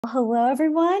Hello,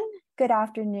 everyone. Good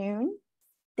afternoon.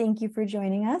 Thank you for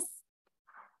joining us.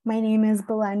 My name is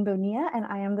Belen Bonilla, and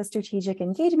I am the Strategic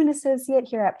Engagement Associate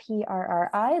here at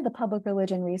PRRI, the Public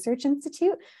Religion Research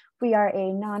Institute. We are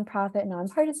a nonprofit,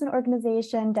 nonpartisan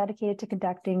organization dedicated to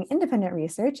conducting independent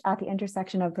research at the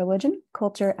intersection of religion,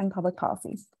 culture, and public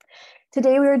policy.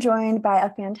 Today, we are joined by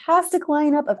a fantastic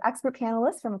lineup of expert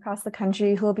panelists from across the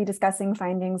country who will be discussing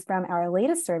findings from our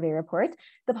latest survey report,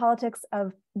 The Politics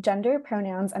of Gender,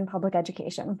 Pronouns, and Public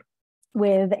Education.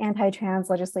 With anti-trans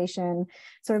legislation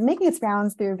sort of making its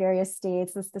rounds through various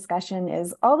states, this discussion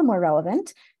is all the more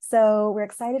relevant. So we're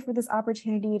excited for this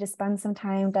opportunity to spend some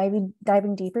time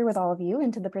diving deeper with all of you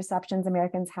into the perceptions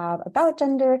Americans have about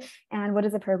gender and what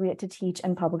is appropriate to teach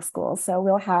in public schools. So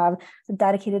we'll have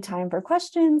dedicated time for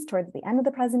questions towards the end of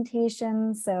the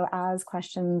presentation. So as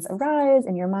questions arise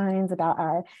in your minds about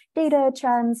our data,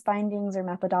 trends, findings, or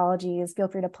methodologies, feel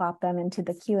free to plop them into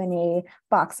the Q&A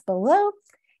box below.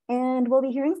 And we'll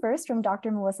be hearing first from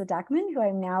Dr. Melissa Deckman, who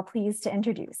I'm now pleased to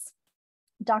introduce.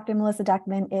 Dr. Melissa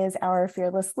Deckman is our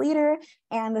fearless leader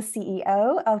and the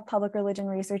CEO of Public Religion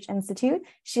Research Institute.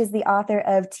 She is the author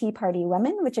of Tea Party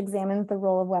Women, which examines the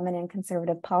role of women in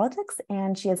conservative politics.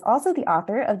 And she is also the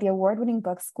author of the award-winning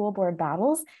book, School Board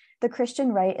Battles, The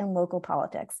Christian Right in Local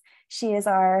Politics. She is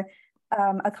our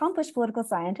accomplished political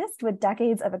scientist with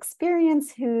decades of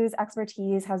experience whose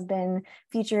expertise has been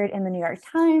featured in the New York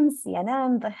Times,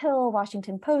 CNN, The Hill,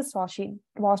 Washington Post, Wall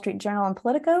Street Journal, and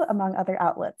Politico, among other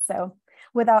outlets. So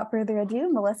without further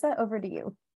ado, Melissa, over to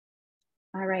you.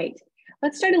 All right,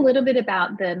 let's start a little bit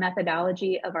about the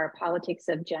methodology of our Politics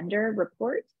of Gender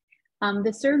report.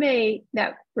 The survey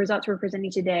that results we're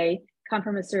presenting today come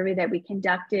from a survey that we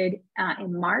conducted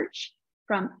in March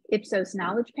from Ipsos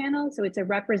Knowledge Panel. So it's a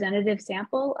representative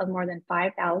sample of more than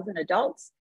 5,000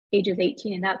 adults, ages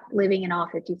 18 and up, living in all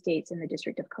 50 states in the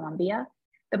District of Columbia.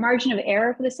 The margin of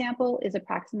error for the sample is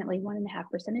approximately 1.5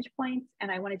 percentage points. And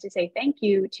I wanted to say thank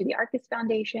you to the Arcus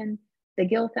Foundation, the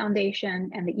Gill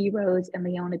Foundation, and the E. Rose and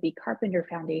Leona B. Carpenter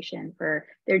Foundation for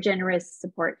their generous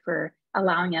support for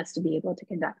allowing us to be able to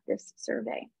conduct this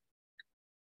survey.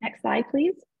 Next slide,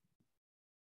 please.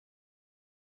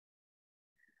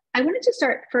 I wanted to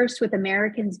start first with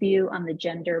Americans' view on the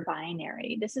gender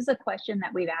binary. This is a question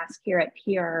that we've asked here at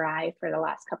PRRI for the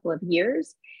last couple of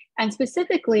years. And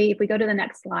specifically, if we go to the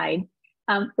next slide,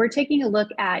 we're taking a look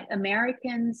at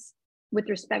Americans with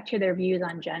respect to their views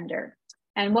on gender.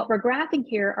 And what we're graphing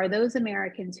here are those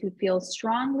Americans who feel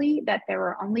strongly that there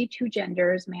are only two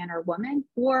genders, man or woman,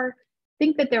 or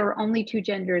think that there are only two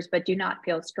genders but do not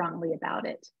feel strongly about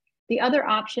it. The other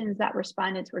options that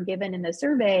respondents were given in the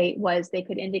survey was they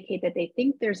could indicate that they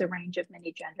think there's a range of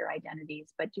many gender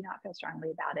identities, but do not feel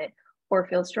strongly about it, or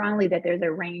feel strongly that there's a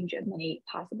range of many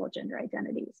possible gender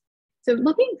identities. So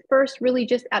looking first really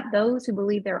just at those who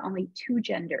believe there are only two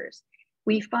genders,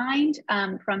 we find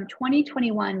from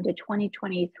 2021 to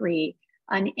 2023,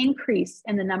 an increase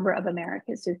in the number of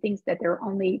Americans who thinks that there are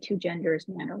only two genders,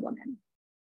 man or woman.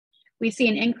 We see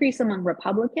an increase among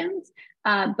Republicans,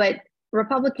 but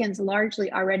Republicans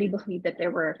largely already believed that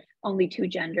there were only two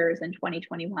genders in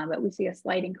 2021, but we see a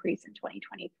slight increase in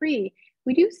 2023.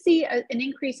 We do see an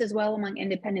increase as well among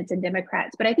independents and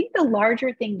Democrats, but I think the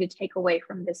larger thing to take away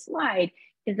from this slide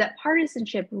is that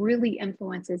partisanship really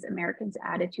influences Americans'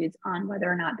 attitudes on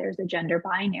whether or not there's a gender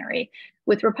binary,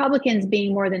 with Republicans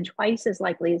being more than twice as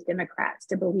likely as Democrats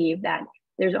to believe that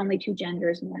there's only two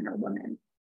genders, man or woman.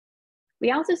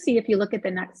 We also see, if you look at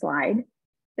the next slide,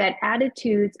 that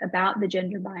attitudes about the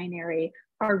gender binary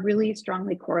are really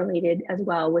strongly correlated as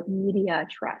well with media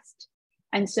trust.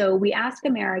 And so we ask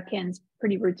Americans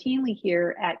pretty routinely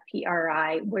here at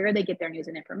PRRI where they get their news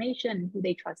and information, who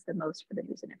they trust the most for the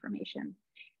news and information.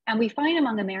 And we find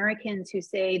among Americans who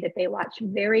say that they watch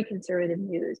very conservative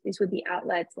news, these would be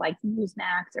outlets like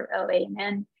Newsmax or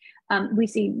OANN, we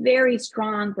see very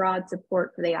strong, broad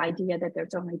support for the idea that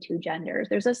there's only two genders.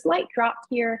 There's a slight drop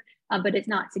here, but it's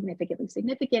not significantly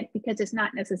significant because it's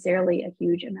not necessarily a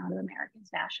huge amount of Americans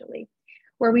nationally.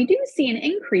 Where we do see an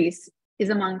increase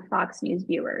is among Fox News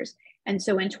viewers. And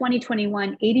so in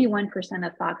 2021, 81%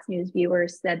 of Fox News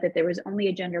viewers said that there was only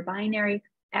a gender binary.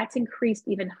 That's increased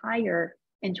even higher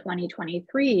in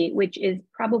 2023, which is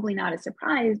probably not a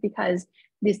surprise because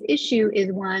this issue is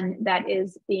one that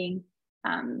is being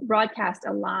broadcast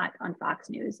a lot on Fox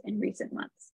News in recent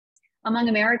months. Among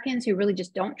Americans who really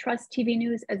just don't trust TV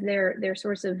news as their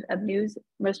source of news,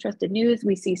 most trusted news,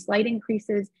 we see slight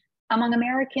increases. Among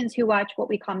Americans who watch what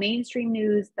we call mainstream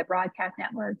news, the broadcast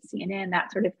networks, CNN,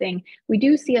 that sort of thing, we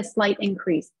do see a slight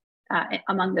increase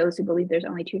among those who believe there's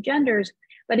only two genders.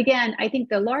 But again, I think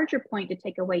the larger point to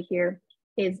take away here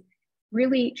is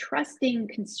really trusting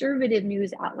conservative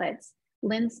news outlets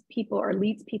leads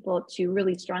people to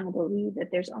really strongly believe that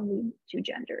there's only two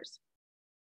genders.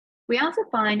 We also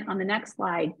find on the next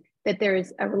slide that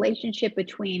there's a relationship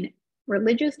between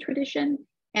religious tradition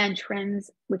and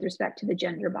trends with respect to the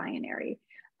gender binary.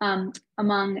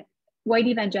 Among white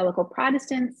evangelical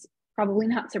Protestants, probably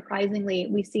not surprisingly,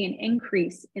 we see an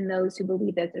increase in those who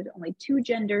believe that there's only two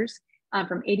genders,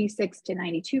 from 86 to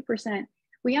 92%.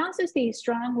 We also see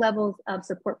strong levels of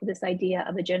support for this idea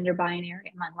of a gender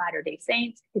binary among Latter-day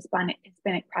Saints, Hispanic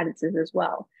Protestants as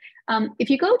well. If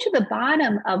you go to the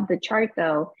bottom of the chart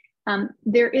though,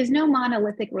 there is no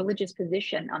monolithic religious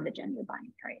position on the gender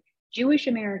binary. Jewish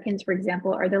Americans, for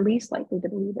example, are the least likely to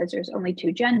believe that there's only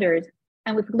two genders.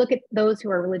 And if we look at those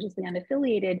who are religiously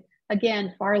unaffiliated,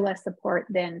 again, far less support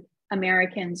than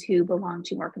Americans who belong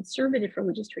to more conservative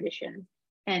religious traditions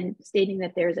and stating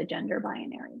that there's a gender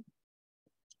binary.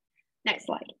 Next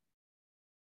slide.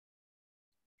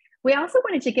 We also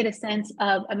wanted to get a sense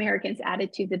of Americans'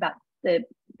 attitudes about the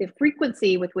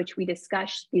frequency with which we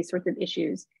discuss these sorts of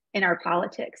issues in our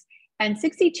politics. And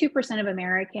 62% of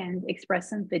Americans express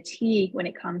some fatigue when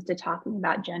it comes to talking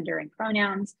about gender and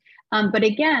pronouns. But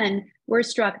again, we're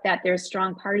struck that there's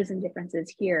strong partisan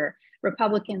differences here.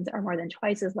 Republicans are more than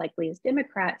twice as likely as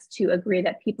Democrats to agree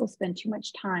that people spend too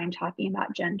much time talking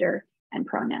about gender and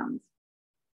pronouns.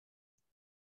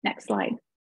 Next slide.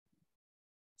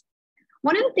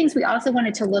 One of the things we also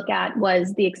wanted to look at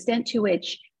was the extent to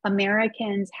which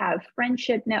Americans have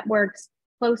friendship networks,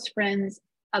 close friends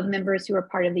of members who are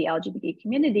part of the LGBT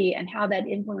community, and how that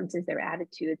influences their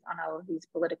attitudes on all of these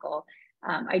political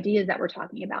ideas that we're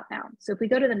talking about now. So if we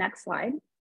go to the next slide,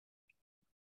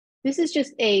 this is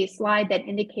just a slide that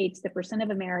indicates the percent of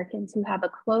Americans who have a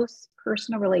close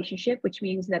personal relationship, which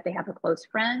means that they have a close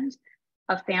friend,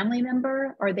 a family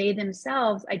member, or they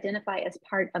themselves identify as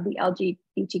part of the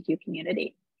LGBTQ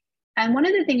community. And one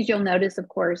of the things you'll notice, of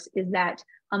course, is that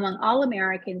among all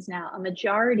Americans now, a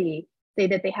majority say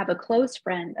that they have a close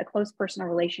friend, a close personal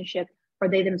relationship, or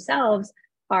they themselves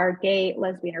are gay,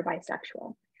 lesbian, or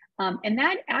bisexual. And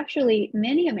that actually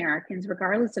many Americans,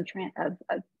 regardless of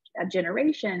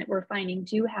generation, we're finding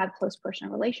do have close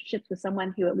personal relationships with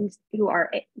someone who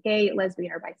are gay,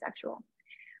 lesbian, or bisexual.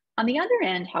 On the other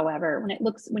end, however,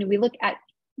 when we look at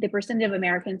the percentage of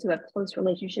Americans who have close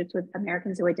relationships with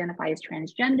Americans who identify as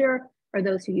transgender or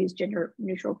those who use gender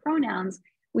neutral pronouns,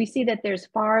 we see that there's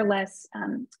far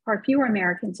fewer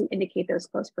Americans who indicate those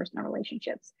close personal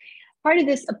relationships. Part of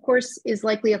this, of course, is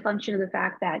likely a function of the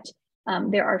fact that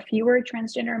there are fewer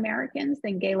transgender Americans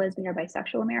than gay, lesbian, or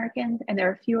bisexual Americans, and there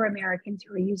are fewer Americans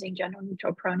who are using gender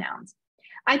neutral pronouns.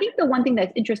 I think the one thing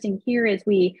that's interesting here is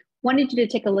we wanted you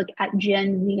to take a look at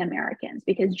Gen Z Americans,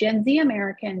 because Gen Z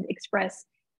Americans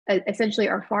essentially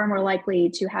are far more likely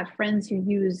to have friends who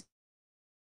use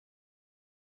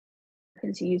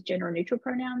gender neutral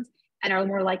pronouns and are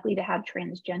more likely to have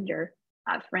transgender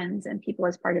friends and people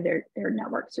as part of their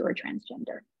networks who are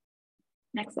transgender.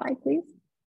 Next slide, please.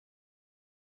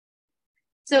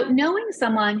 So knowing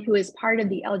someone who is part of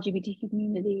the LGBTQ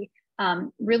community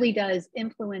really does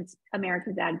influence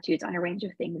Americans' attitudes on a range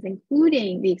of things,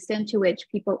 including the extent to which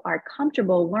people are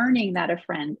comfortable learning that a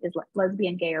friend is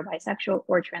lesbian, gay, or bisexual,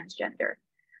 or transgender.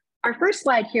 Our first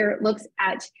slide here looks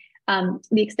at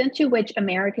the extent to which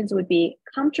Americans would be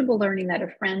comfortable learning that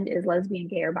a friend is lesbian,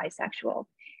 gay, or bisexual.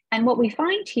 And what we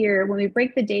find here, when we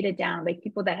break the data down by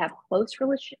people that have close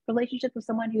relationships with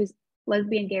someone who's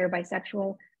lesbian, gay, or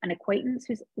bisexual, an acquaintance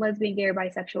who's lesbian, gay, or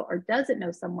bisexual, or doesn't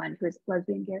know someone who's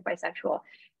lesbian, gay, or bisexual,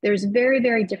 there's very,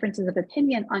 very differences of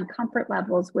opinion on comfort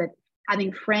levels with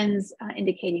having friends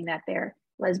indicating that they're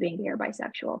lesbian, gay, or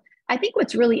bisexual. I think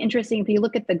what's really interesting, if you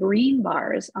look at the green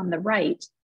bars on the right,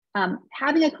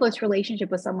 having a close relationship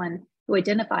with someone who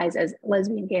identifies as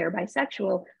lesbian, gay, or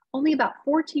bisexual, only about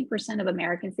 14% of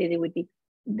Americans say they would be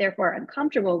therefore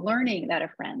uncomfortable learning that a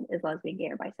friend is lesbian,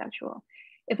 gay, or bisexual.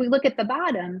 If we look at the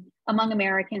bottom, among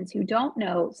Americans who don't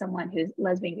know someone who's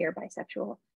lesbian, gay, or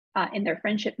bisexual in their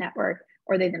friendship network,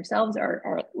 or they themselves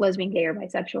are lesbian, gay, or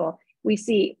bisexual, we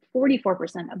see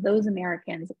 44% of those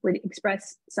Americans would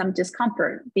express some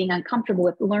discomfort, being uncomfortable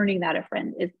with learning that a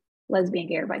friend is lesbian,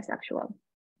 gay, or bisexual.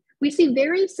 We see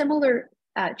very similar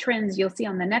trends you'll see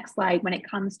on the next slide when it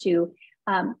comes to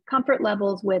comfort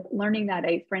levels with learning that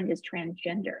a friend is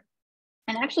transgender,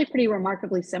 and actually pretty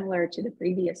remarkably similar to the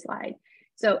previous slide.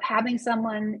 So having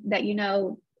someone that you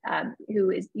know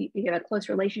you have a close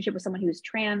relationship with someone who's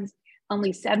trans,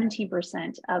 only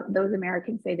 17% of those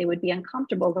Americans say they would be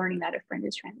uncomfortable learning that a friend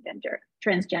is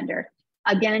transgender.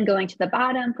 Again, going to the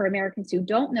bottom, for Americans who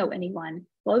don't know anyone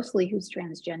closely who's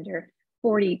transgender,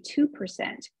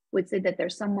 42% would say that they're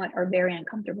somewhat or very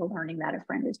uncomfortable learning that a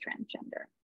friend is transgender.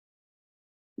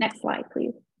 Next slide,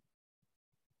 please.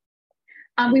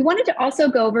 We wanted to also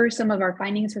go over some of our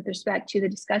findings with respect to the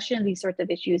discussion of these sorts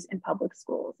of issues in public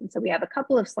schools. And so we have a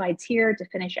couple of slides here to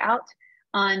finish out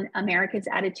on Americans'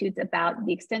 attitudes about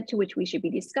the extent to which we should be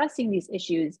discussing these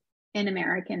issues in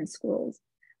American schools.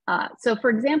 So for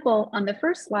example, on the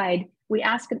first slide, we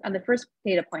ask, on the first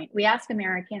data point, we ask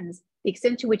Americans the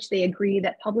extent to which they agree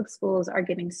that public schools are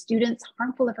giving students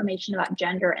harmful information about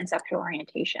gender and sexual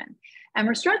orientation. And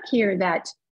we're struck here that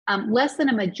less than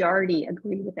a majority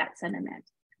agree with that sentiment.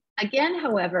 Again,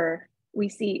 however, we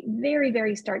see very,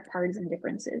 very stark partisan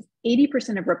differences.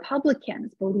 80% of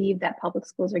Republicans believe that public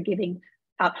schools are giving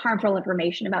out harmful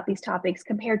information about these topics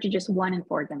compared to just 1 in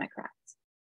 4 Democrats.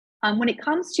 When it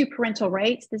comes to parental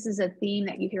rights, this is a theme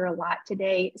that you hear a lot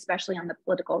today, especially on the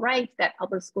political right, that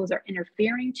public schools are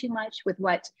interfering too much with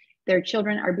what their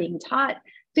children are being taught.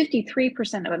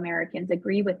 53% of Americans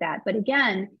agree with that. But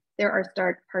again, there are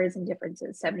stark partisan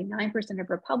differences, 79% of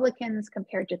Republicans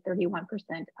compared to 31%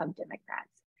 of Democrats.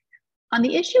 On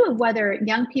the issue of whether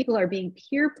young people are being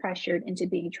peer pressured into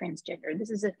being transgender, this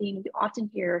is a theme you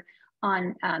often hear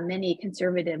on many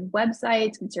conservative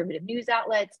websites, conservative news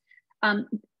outlets.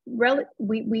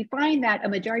 We find that a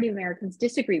majority of Americans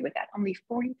disagree with that. Only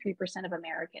 43% of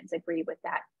Americans agree with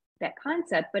that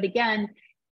concept. But again,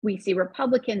 we see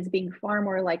Republicans being far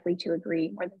more likely to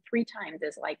agree, more than 3 times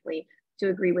as likely to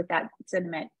agree with that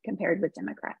sentiment compared with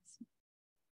Democrats.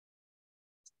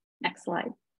 Next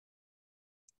slide.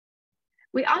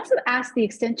 We also asked the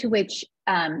extent to which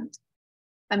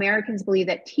Americans believe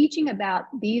that teaching about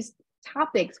these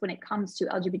topics when it comes to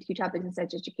LGBTQ topics in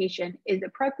sex education is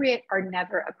appropriate or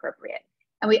never appropriate.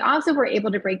 And we also were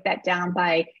able to break that down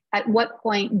by at what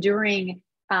point during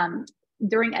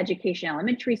education,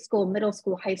 elementary school, middle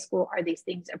school, high school, are these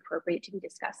things appropriate to be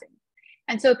discussing.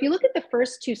 And so if you look at the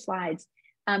first 2 slides,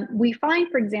 we find,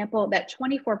 for example, that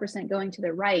 24% going to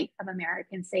the right of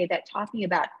Americans say that talking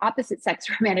about opposite sex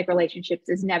romantic relationships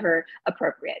is never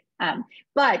appropriate.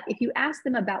 But if you ask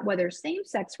them about whether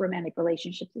same-sex romantic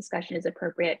relationships discussion is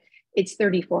appropriate, it's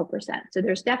 34%. So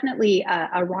there's definitely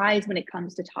a rise when it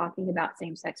comes to talking about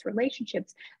same-sex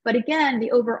relationships. But again,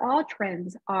 the overall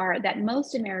trends are that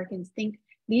most Americans think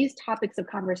these topics of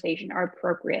conversation are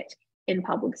appropriate in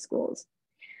public schools.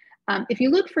 If you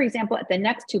look, for example, at the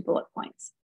next 2 bullet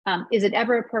points, is it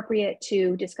ever appropriate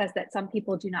to discuss that some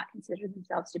people do not consider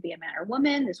themselves to be a man or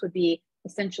woman? This would be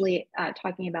essentially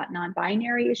talking about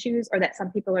non-binary issues, or that some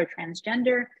people are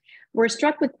transgender. We're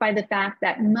struck by the fact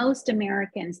that most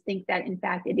Americans think that, in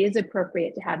fact, it is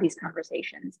appropriate to have these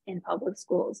conversations in public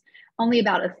schools. Only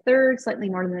about a third, slightly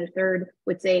more than a third,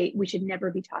 would say we should never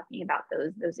be talking about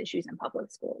those issues in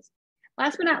public schools.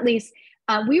 Last but not least,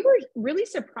 we were really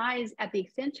surprised at the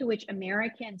extent to which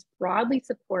Americans broadly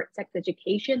support sex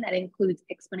education that includes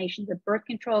explanations of birth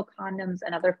control, condoms,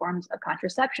 and other forms of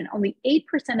contraception. Only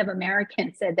 8% of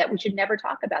Americans said that we should never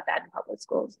talk about that in public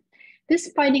schools.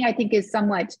 This finding, I think, is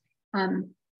somewhat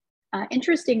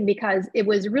interesting because it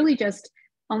was really just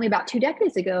only about 2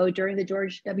 decades ago during the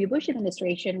George W. Bush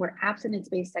administration where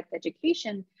abstinence-based sex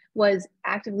education was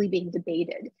actively being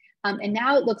debated. And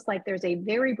now it looks like there's a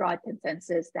very broad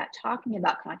consensus that talking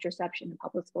about contraception in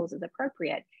public schools is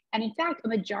appropriate. And in fact, a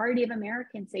majority of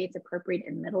Americans say it's appropriate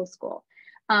in middle school.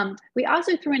 We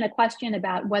also threw in a question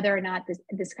about whether or not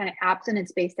this kind of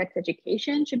abstinence-based sex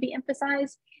education should be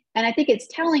emphasized. And I think it's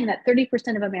telling that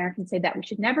 30% of Americans say that we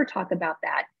should never talk about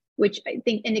that, which I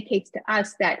think indicates to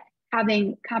us that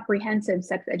having comprehensive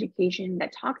sex education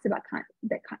that talks about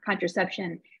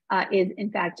contraception in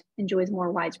fact, enjoys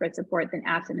more widespread support than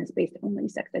abstinence-based only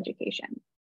sex education.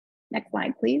 Next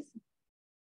slide, please.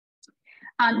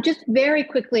 Just very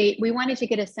quickly, we wanted to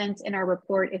get a sense in our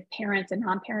report if parents and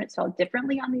non-parents felt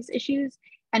differently on these issues.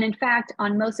 And in fact,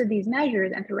 on most of these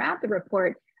measures and throughout the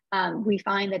report, we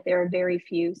find that there are very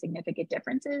few significant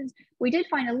differences. We did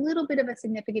find a little bit of a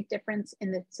significant difference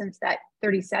in the sense that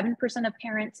 37% of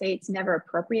parents say it's never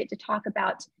appropriate to talk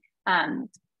about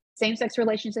same-sex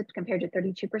relationships compared to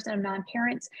 32% of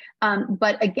non-parents.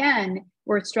 But again,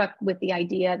 we're struck with the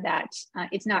idea that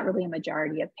it's not really a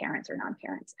majority of parents or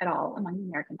non-parents at all among the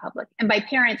American public. And by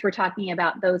parents, we're talking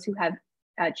about those who have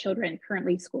children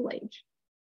currently school age.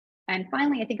 And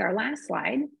finally, I think our last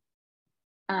slide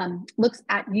looks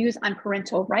at views on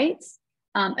parental rights.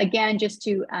 Again, just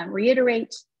to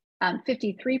reiterate,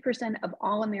 53% of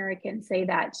all Americans say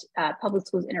that public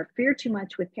schools interfere too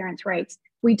much with parents' rights.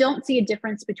 We don't see a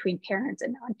difference between parents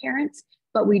and non-parents,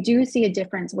 but we do see a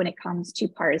difference when it comes to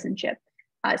partisanship.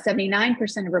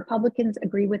 79% of Republicans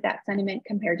agree with that sentiment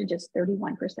compared to just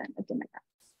 31% of Democrats.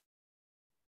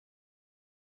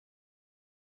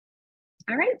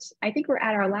 All right, I think we're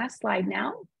at our last slide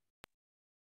now.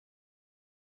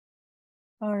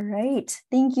 All right,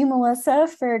 thank you, Melissa,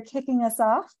 for kicking us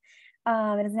off.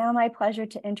 It is now my pleasure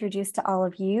to introduce to all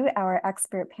of you our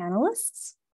expert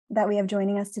panelists that we have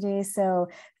joining us today. So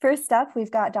first up, we've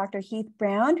got Dr. Heath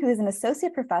Brown, who is an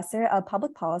associate professor of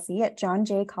public policy at John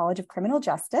Jay College of Criminal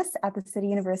Justice at the City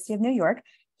University of New York.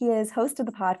 He is host of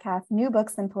the podcast New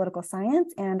Books in Political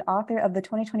Science and author of the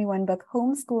 2021 book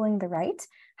Homeschooling the Right: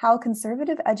 How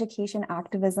Conservative Education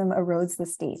Activism Erodes the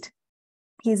State.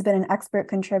 He's been an expert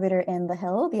contributor in The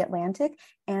Hill, The Atlantic,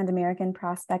 and American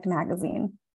Prospect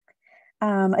magazine.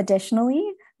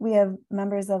 Additionally, we have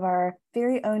members of our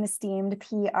very own esteemed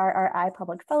PRRI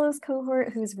Public Fellows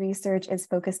cohort, whose research is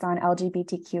focused on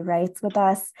LGBTQ rights with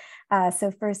us. So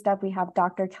first up, we have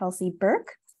Dr. Kelsy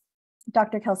Burke.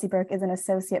 Dr. Kelsy Burke is an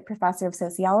associate professor of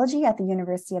sociology at the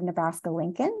University of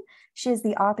Nebraska-Lincoln. She is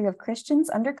the author of Christians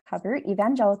Undercover: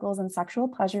 Evangelicals and Sexual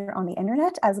Pleasure on the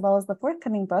Internet, as well as the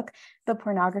forthcoming book, The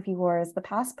Pornography Wars: The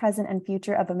Past, Present, and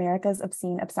Future of America's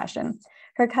Obscene Obsession.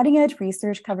 Her cutting-edge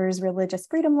research covers religious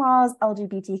freedom laws,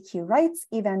 LGBTQ rights,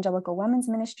 evangelical women's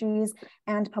ministries,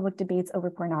 and public debates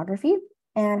over pornography,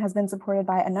 and has been supported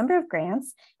by a number of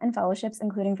grants and fellowships,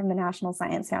 including from the National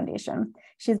Science Foundation.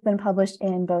 She's been published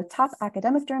in both top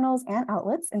academic journals and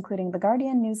outlets, including The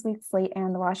Guardian, Newsweek, Slate,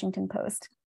 and The Washington Post.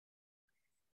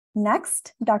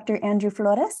 Next, Dr. Andrew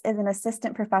Flores is an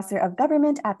assistant professor of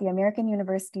government at the American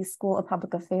University School of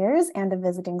Public Affairs and a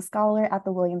visiting scholar at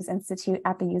the Williams Institute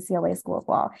at the UCLA School of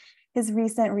Law. His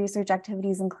recent research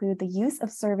activities include the use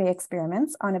of survey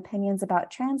experiments on opinions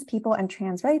about trans people and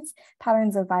trans rights,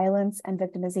 patterns of violence and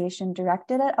victimization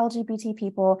directed at LGBT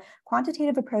people,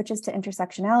 quantitative approaches to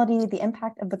intersectionality, the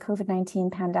impact of the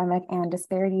COVID-19 pandemic, and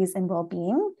disparities in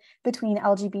well-being between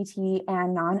LGBT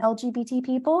and non-LGBT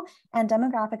people, and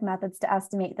demographic methods to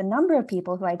estimate the number of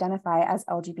people who identify as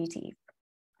LGBT.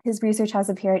 His research has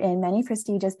appeared in many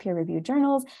prestigious peer-reviewed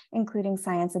journals, including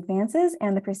Science Advances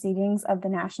and the Proceedings of the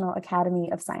National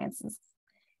Academy of Sciences.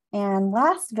 And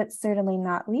last, but certainly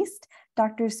not least,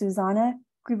 Dr. Suzanna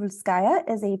Krivulskaya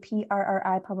is a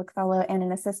PRRI Public Fellow and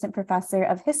an assistant professor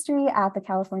of history at the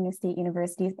California State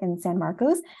University in San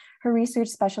Marcos. Her research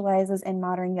specializes in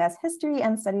modern U.S. history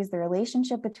and studies the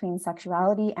relationship between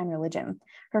sexuality and religion.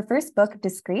 Her first book,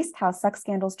 Disgraced: How Sex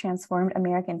Scandals Transformed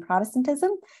American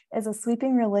Protestantism, is a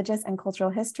sweeping religious and cultural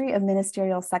history of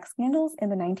ministerial sex scandals in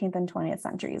the 19th and 20th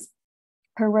centuries.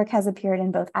 Her work has appeared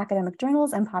in both academic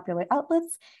journals and popular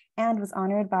outlets, and was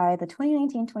honored by the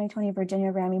 2019-2020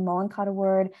 Virginia Rami Mollenkott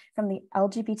Award from the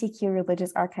LGBTQ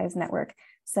Religious Archives Network.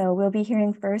 So we'll be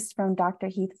hearing first from Dr.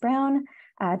 Heath Brown.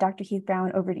 Dr. Heath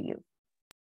Brown, over to you.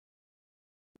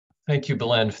 Thank you,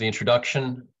 Belen, for the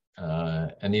introduction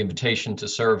and the invitation to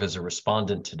serve as a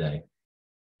respondent today.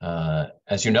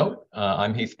 As you know,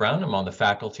 I'm Heath Brown. I'm on the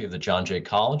faculty of the John Jay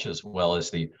College, as well as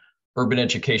the Urban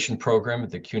Education Program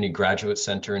at the CUNY Graduate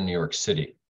Center in New York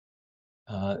City.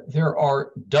 There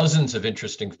are dozens of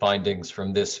interesting findings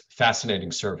from this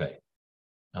fascinating survey,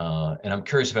 and I'm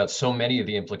curious about so many of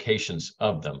the implications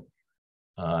of them.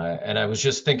 And I was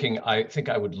just thinking, I think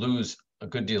I would lose a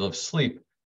good deal of sleep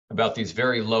about these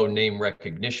very low name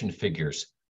recognition figures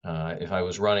if I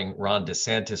was running Ron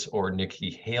DeSantis or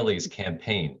Nikki Haley's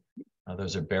campaign.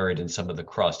 Those are buried in some of the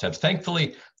crosstabs.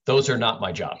 Thankfully, those are not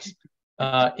my jobs.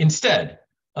 Instead,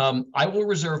 I will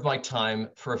reserve my time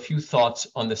for a few thoughts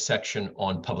on the section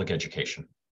on public education.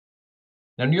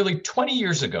 Now, nearly 20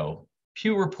 years ago,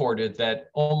 Pew reported that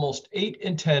almost 8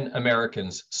 in 10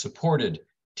 Americans supported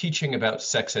teaching about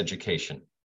sex education,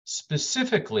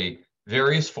 specifically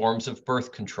various forms of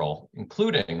birth control,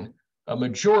 including a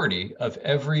majority of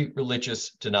every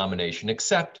religious denomination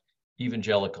except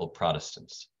evangelical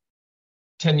Protestants.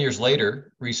 10 years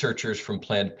later, researchers from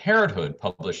Planned Parenthood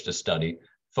published a study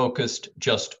focused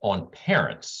just on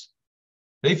parents.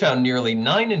 They found nearly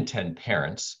 9 in 10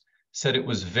 parents said it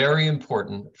was very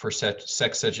important for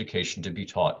sex education to be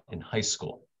taught in high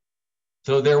school.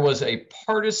 Though there was a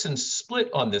partisan split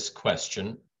on this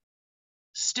question,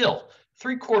 still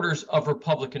 3/4 of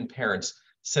Republican parents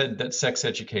said that sex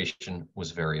education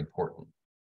was very important.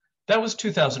 That was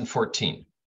 2014.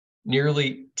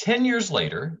 Nearly 10 years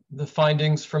later, the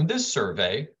findings from this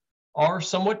survey are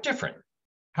somewhat different.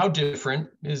 How different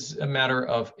is a matter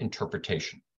of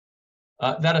interpretation.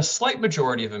 That a slight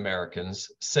majority of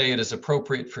Americans say it is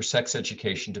appropriate for sex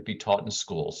education to be taught in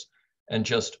schools, and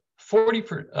just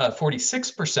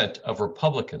 46% of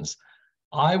Republicans,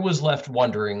 I was left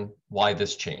wondering why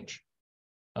this change.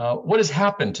 What has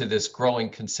happened to this growing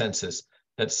consensus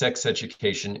that sex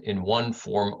education in one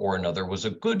form or another was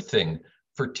a good thing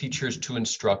for teachers to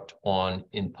instruct on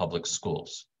in public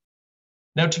schools?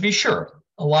 Now, to be sure,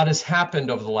 a lot has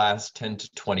happened over the last 10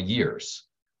 to 20 years.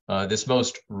 This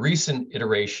most recent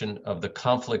iteration of the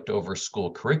conflict over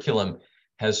school curriculum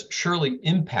has surely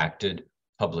impacted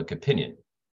public opinion.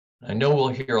 I know we'll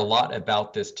hear a lot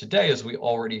about this today, as we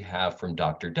already have from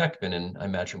Dr. Deckman, and I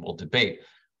imagine we'll debate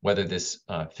whether this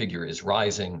figure is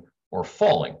rising or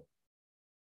falling.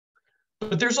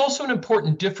 But there's also an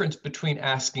important difference between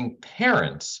asking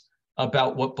parents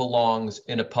about what belongs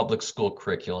in a public school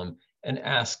curriculum and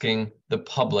asking the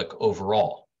public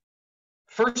overall.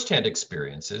 Firsthand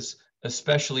experiences,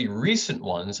 especially recent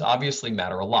ones, obviously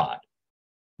matter a lot.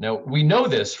 Now, we know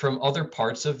this from other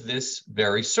parts of this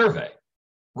very survey.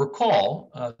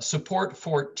 Recall, support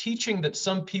for teaching that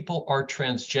some people are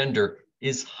transgender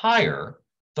is higher,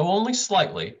 though only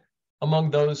slightly,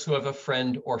 among those who have a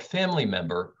friend or family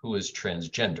member who is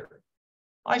transgender.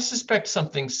 I suspect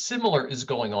something similar is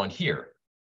going on here.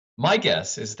 My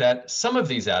guess is that some of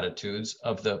these attitudes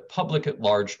of the public at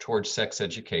large towards sex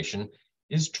education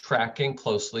is tracking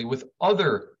closely with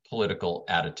other political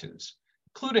attitudes,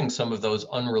 including some of those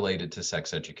unrelated to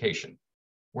sex education,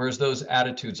 whereas those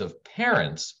attitudes of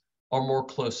parents are more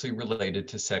closely related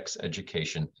to sex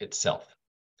education itself.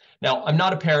 Now, I'm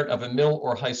not a parent of a middle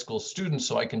or high school student,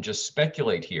 so I can just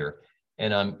speculate here,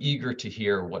 and I'm eager to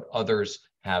hear what others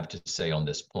have to say on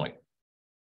this point.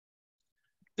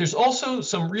 There's also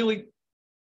some really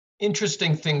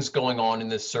interesting things going on in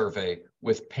this survey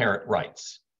with parent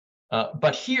rights.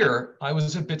 But here, I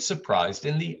was a bit surprised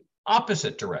in the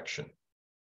opposite direction.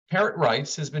 Parent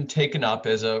rights has been taken up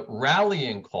as a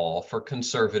rallying call for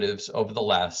conservatives over the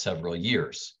last several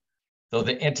years, though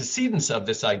the antecedents of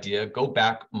this idea go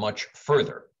back much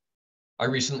further. I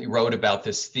recently wrote about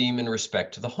this theme in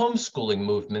respect to the homeschooling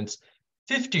movement's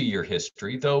 50-year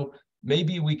history, though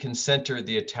maybe we can center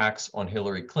the attacks on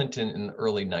Hillary Clinton in the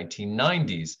early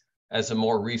 1990s as a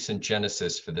more recent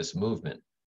genesis for this movement.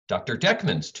 Dr.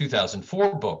 Deckman's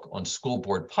 2004 book on school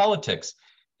board politics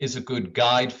is a good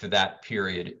guide for that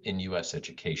period in US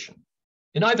education.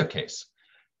 In either case,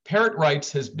 parent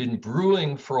rights has been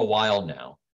brewing for a while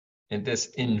now, and this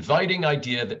inviting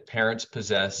idea that parents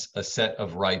possess a set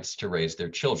of rights to raise their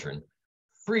children,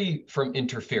 free from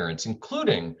interference,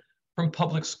 including from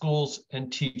public schools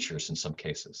and teachers in some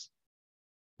cases.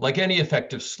 Like any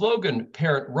effective slogan,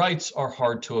 parent rights are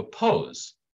hard to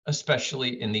oppose,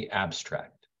 especially in the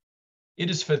abstract. It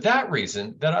is for that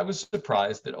reason that I was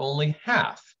surprised that only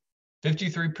half,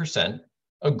 53%,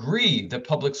 agree that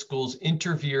public schools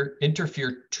interfere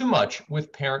too much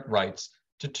with parent rights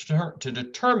to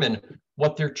determine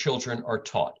what their children are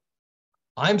taught.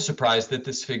 I'm surprised that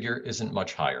this figure isn't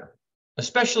much higher,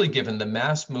 especially given the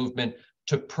mass movement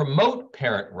to promote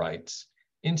parent rights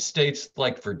in states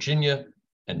like Virginia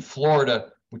and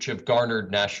Florida, which have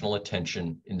garnered national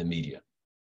attention in the media.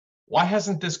 Why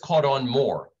hasn't this caught on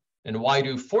more? And why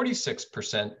do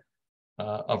 46%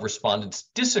 of respondents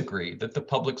disagree that the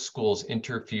public schools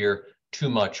interfere too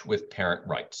much with parent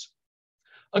rights?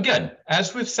 Again,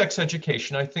 as with sex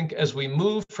education, I think as we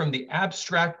move from the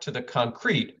abstract to the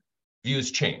concrete, views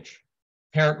change.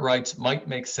 Parent rights might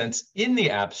make sense in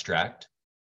the abstract,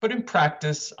 but in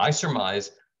practice, I surmise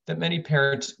that many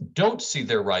parents don't see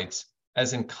their rights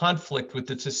as in conflict with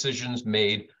the decisions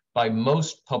made by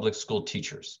most public school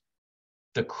teachers.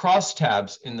 The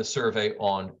crosstabs in the survey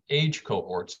on age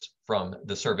cohorts from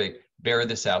the survey bear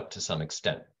this out to some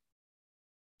extent.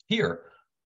 Here,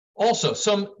 also,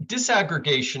 some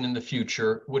disaggregation in the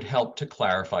future would help to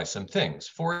clarify some things.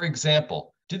 For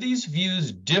example, do these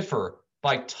views differ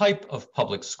by type of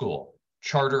public school,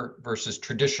 charter versus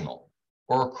traditional,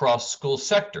 or across school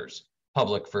sectors,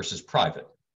 public versus private?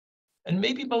 And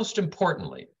maybe most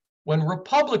importantly, when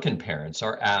Republican parents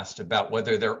are asked about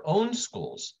whether their own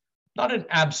schools, not an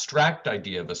abstract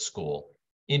idea of a school,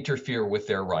 interfere with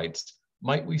their rights,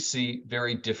 might we see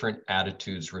very different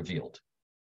attitudes revealed?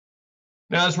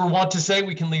 Now, as we're wont to say,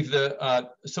 we can leave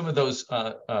some of those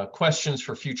questions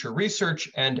for future research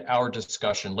and our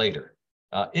discussion later.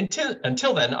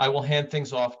 Until then, I will hand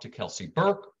things off to Kelsy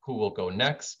Burke, who will go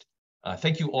next.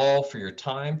 Thank you all for your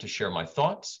time to share my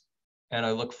thoughts, and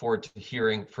I look forward to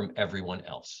hearing from everyone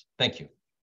else. Thank you.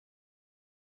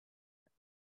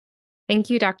 Thank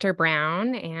you, Dr.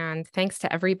 Brown, and thanks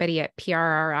to everybody at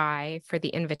PRRI for the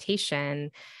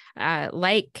invitation.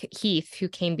 Like Heath, who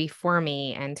came before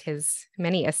me, and his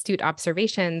many astute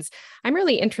observations, I'm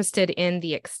really interested in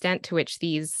the extent to which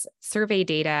these survey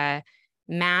data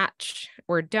match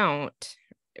or don't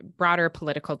broader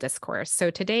political discourse. So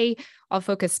today I'll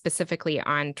focus specifically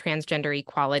on transgender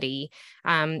equality.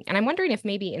 And I'm wondering if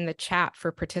maybe in the chat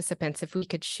for participants, if we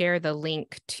could share the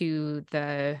link to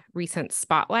the recent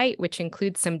spotlight, which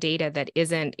includes some data that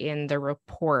isn't in the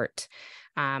report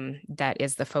that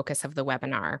is the focus of the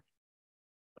webinar.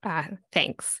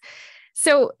 Thanks.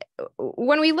 So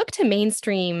when we look to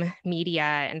mainstream media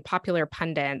and popular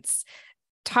pundits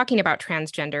talking about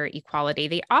transgender equality,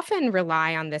 they often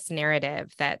rely on this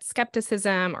narrative that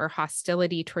skepticism or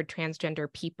hostility toward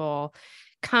transgender people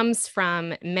comes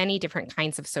from many different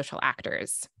kinds of social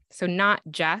actors. So not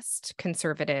just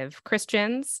conservative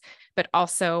Christians, but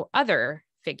also other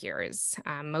figures,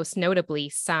 most notably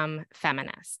some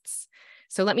feminists.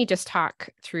 So let me just talk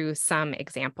through some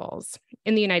examples.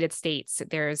 In the United States,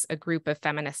 there's a group of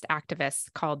feminist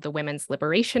activists called the Women's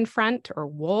Liberation Front, or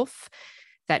WOLF,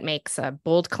 that makes a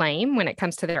bold claim when it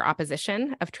comes to their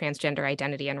opposition of transgender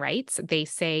identity and rights. They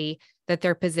say that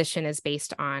their position is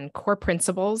based on core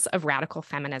principles of radical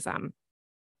feminism.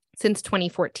 Since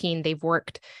 2014, they've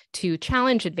worked to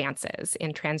challenge advances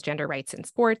in transgender rights in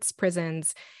sports,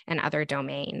 prisons, and other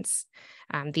domains.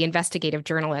 The investigative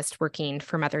journalist working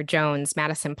for Mother Jones,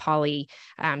 Madison Pauly,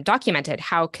 documented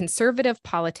how conservative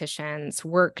politicians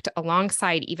worked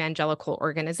alongside evangelical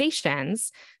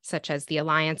organizations, such as the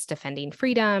Alliance Defending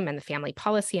Freedom and the Family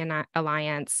Policy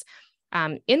Alliance,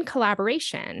 in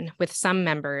collaboration with some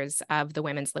members of the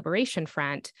Women's Liberation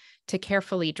Front to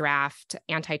carefully draft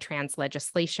anti-trans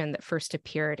legislation that first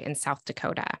appeared in South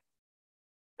Dakota.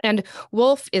 And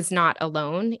Wolf is not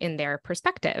alone in their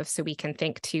perspective. So we can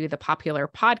think to the popular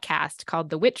podcast called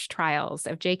The Witch Trials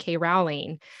of J.K.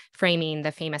 Rowling, framing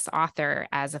the famous author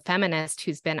as a feminist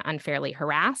who's been unfairly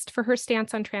harassed for her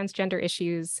stance on transgender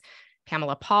issues.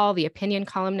 Pamela Paul, the opinion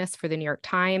columnist for the New York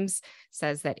Times,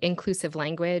 says that inclusive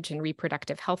language and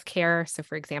reproductive health care, so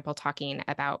for example, talking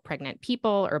about pregnant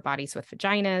people or bodies with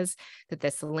vaginas, that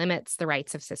this limits the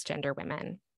rights of cisgender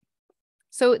women.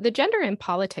 So the Gender in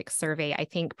Politics survey, I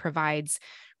think, provides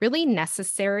really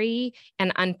necessary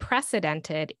and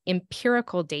unprecedented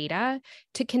empirical data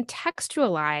to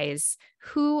contextualize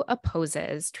who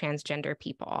opposes transgender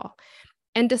people.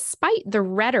 And despite the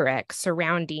rhetoric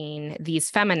surrounding these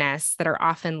feminists that are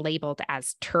often labeled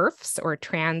as TERFs or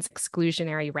trans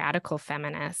exclusionary radical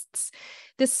feminists,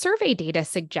 this survey data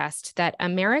suggests that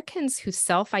Americans who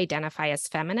self-identify as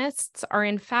feminists are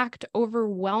in fact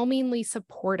overwhelmingly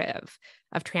supportive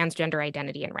of transgender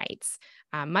identity and rights,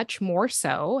 much more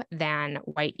so than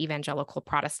white evangelical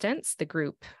Protestants, the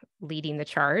group leading the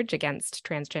charge against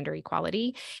transgender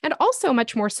equality, and also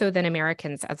much more so than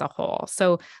Americans as a whole.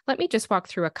 So let me just walk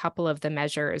through a couple of the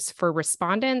measures for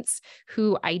respondents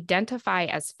who identify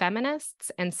as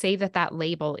feminists and say that that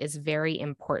label is very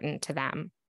important to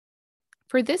them.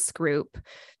 For this group,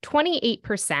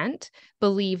 28%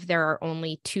 believe there are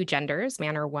only two genders,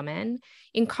 man or woman,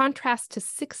 in contrast to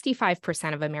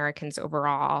 65% of Americans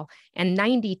overall and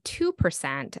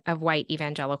 92% of white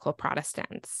evangelical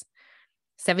Protestants.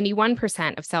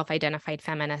 71% of self-identified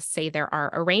feminists say there are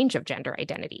a range of gender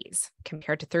identities,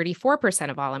 compared to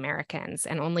 34% of all Americans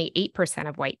and only 8%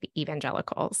 of white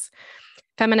evangelicals.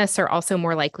 Feminists are also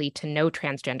more likely to know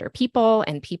transgender people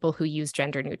and people who use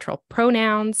gender-neutral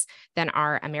pronouns than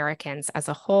are Americans as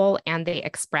a whole, and they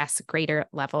express greater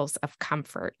levels of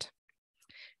comfort.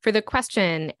 For the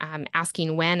question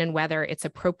asking when and whether it's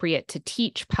appropriate to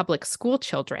teach public school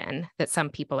children that some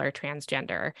people are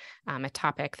transgender, a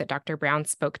topic that Dr. Brown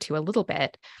spoke to a little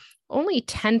bit, only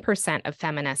 10% of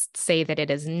feminists say that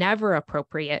it is never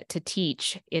appropriate to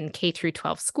teach in K through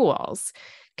 12 schools,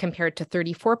 compared to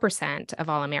 34% of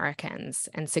all Americans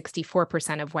and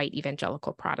 64% of white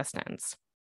evangelical Protestants.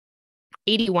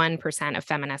 81% of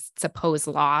feminists oppose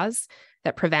laws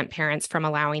that prevent parents from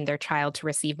allowing their child to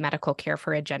receive medical care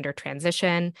for a gender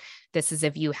transition. This is a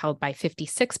view held by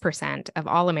 56% of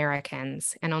all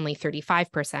Americans, and only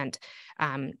 35%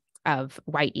 of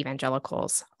white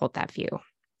evangelicals hold that view.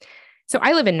 So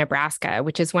I live in Nebraska,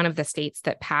 which is one of the states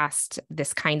that passed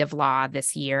this kind of law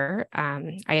this year.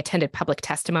 I attended public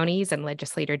testimonies and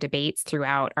legislator debates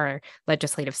throughout our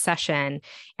legislative session,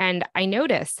 and I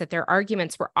noticed that their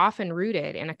arguments were often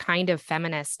rooted in a kind of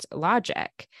feminist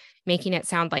logic, making it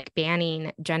sound like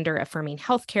banning gender-affirming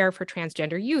healthcare for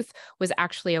transgender youth was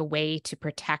actually a way to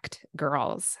protect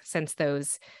girls, since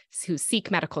those who seek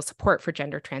medical support for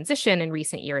gender transition in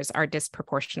recent years are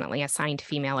disproportionately assigned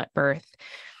female at birth.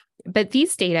 But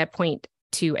these data point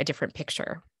to a different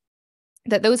picture.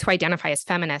 that those who identify as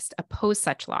feminist oppose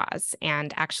such laws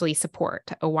and actually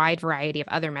support a wide variety of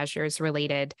other measures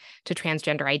related to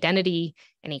transgender identity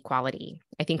and equality.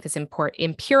 I think this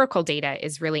empirical data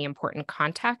is really important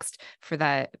context for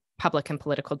the public and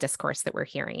political discourse that we're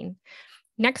hearing.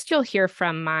 Next, you'll hear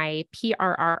from my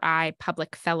PRRI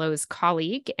Public Fellows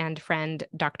colleague and friend,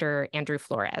 Dr. Andrew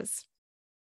Flores.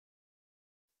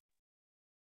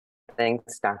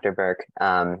 Thanks, Dr. Burke,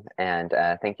 and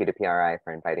thank you to PRRI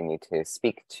for inviting me to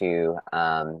speak to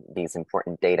these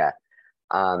important data.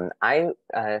 I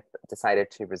decided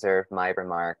to reserve my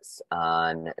remarks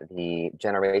on the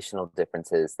generational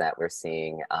differences that we're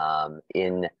seeing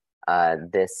in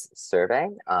this survey,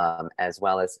 as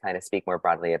well as kind of speak more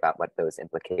broadly about what those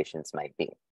implications might be.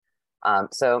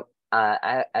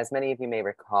 As many of you may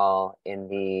recall, in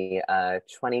the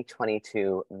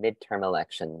 2022 midterm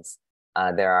elections,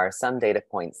 there are some data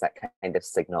points that kind of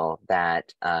signal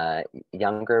that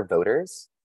younger voters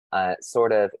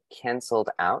sort of canceled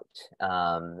out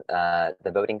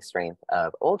the voting strength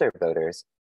of older voters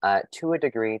to a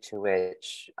degree to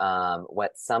which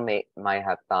what some might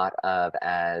have thought of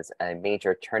as a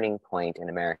major turning point in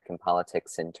American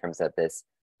politics in terms of this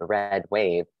red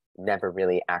wave never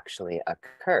really actually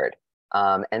occurred.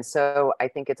 And so I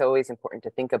think it's always important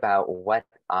to think about what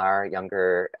are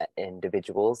younger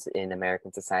individuals in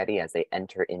American society as they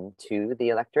enter into the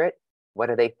electorate. What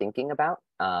are they thinking about?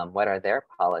 What are their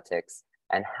politics?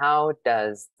 And how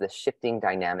does the shifting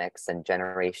dynamics and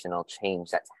generational change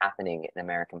that's happening in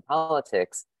American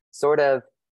politics sort of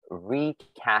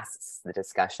recasts the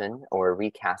discussion or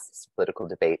recasts political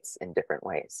debates in different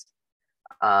ways?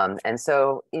 And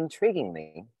so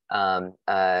intriguingly,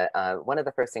 one of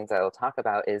the first things I will talk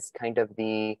about is kind of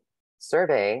the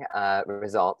survey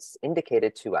results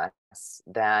indicated to us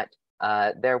that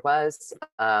there was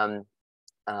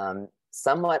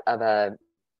somewhat of a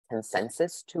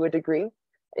consensus to a degree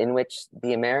in which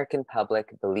the American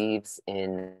public believes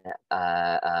in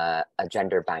a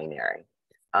gender binary.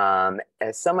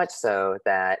 So much so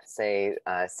that, say,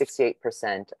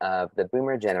 68% of the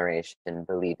boomer generation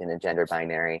believe in a gender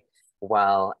binary,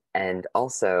 and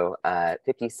also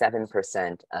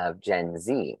 57% of Gen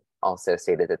Z also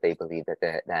stated that they believe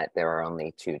that there are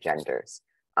only two genders.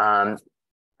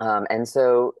 And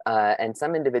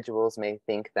some individuals may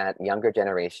think that younger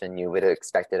generation, you would have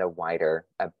expected a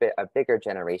bigger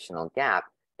generational gap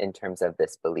in terms of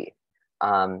this belief.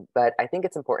 But I think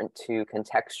it's important to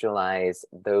contextualize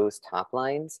those top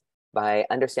lines by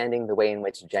understanding the way in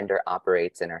which gender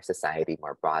operates in our society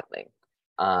more broadly.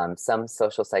 Some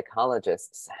social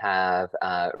psychologists have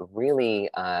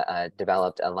really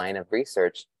developed a line of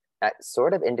research that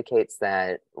sort of indicates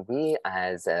that we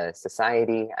as a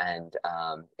society and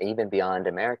even beyond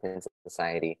American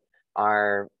society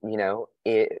are,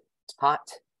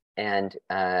 taught and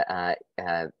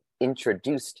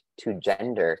introduced to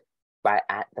gender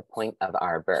at the point of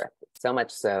our birth. So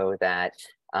much so that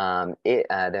there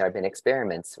have been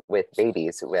experiments with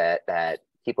babies that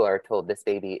people are told this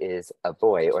baby is a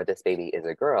boy or this baby is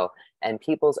a girl, and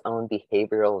people's own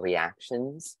behavioral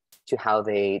reactions to how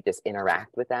they just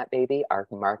interact with that baby are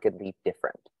markedly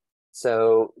different.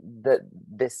 So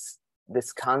this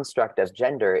construct of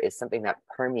gender is something that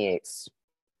permeates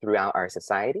throughout our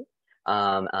society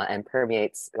and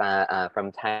permeates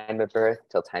from time of birth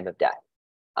till time of death.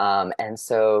 And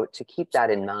so to keep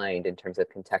that in mind in terms of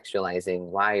contextualizing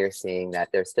why you're seeing that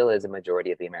there still is a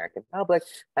majority of the American public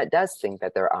that does think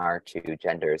that there are two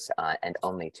genders and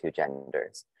only two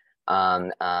genders.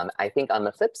 I think on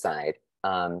the flip side,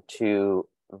 to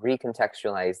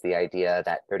recontextualize the idea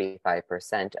that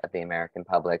 35% of the American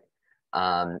public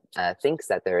thinks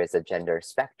that there is a gender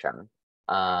spectrum,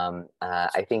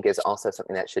 I think is also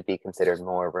something that should be considered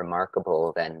more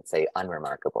remarkable than, say,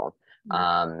 unremarkable.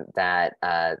 That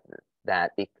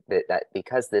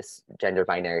because this gender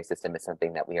binary system is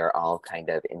something that we are all kind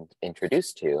of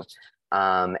introduced to,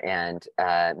 and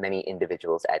many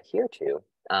individuals adhere to,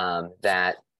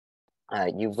 that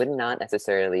you would not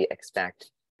necessarily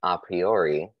expect a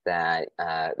priori that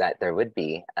there would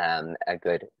be a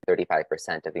good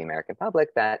 35% of the American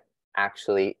public that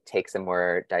actually takes a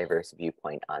more diverse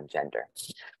viewpoint on gender.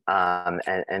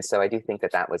 And so I do think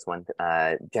that was one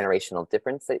generational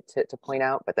difference to point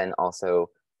out, but then also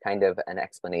kind of an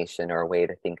explanation or a way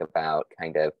to think about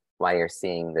kind of why you're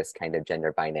seeing this kind of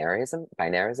gender binarism,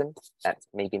 that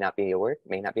may not be a word,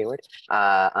 in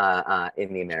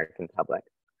the American public.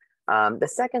 The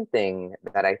second thing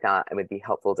that I thought would be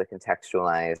helpful to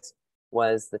contextualize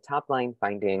was the top line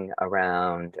finding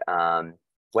around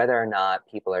whether or not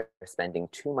people are spending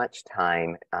too much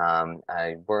time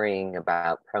worrying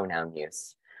about pronoun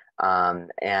use.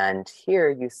 And here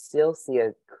you still see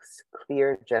a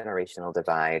clear generational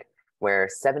divide where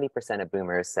 70% of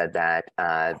boomers said that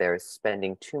they're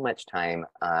spending too much time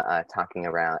talking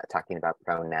about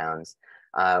pronouns,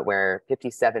 where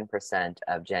 57%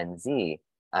 of Gen Z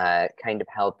kind of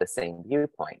held the same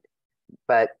viewpoint.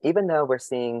 But even though we're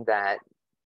seeing that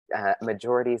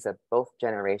majorities of both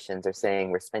generations are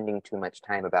saying we're spending too much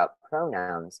time about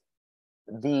pronouns,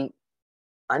 the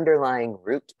underlying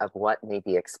root of what may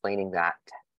be explaining that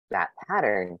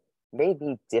pattern may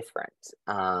be different.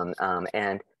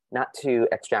 And not to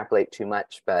extrapolate too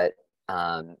much, but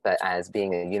as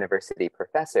being a university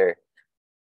professor,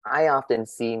 I often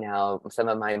see now some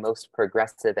of my most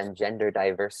progressive and gender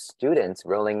diverse students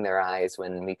rolling their eyes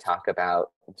when we talk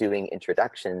about doing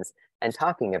introductions and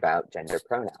talking about gender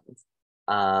pronouns.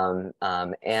 And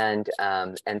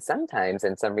sometimes,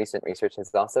 and some recent research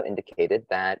has also indicated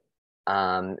that,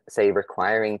 say,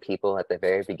 requiring people at the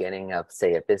very beginning of,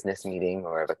 say, a business meeting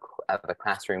or of a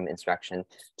classroom instruction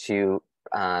to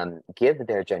give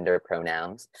their gender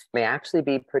pronouns may actually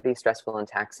be pretty stressful and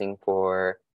taxing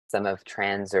for some of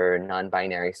trans or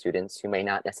non-binary students who may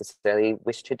not necessarily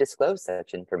wish to disclose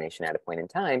such information at a point in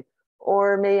time,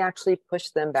 or may actually push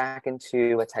them back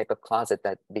into a type of closet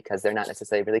that because they're not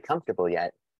necessarily really comfortable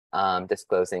yet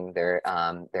disclosing their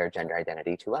gender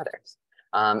identity to others.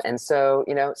 And so,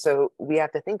 so we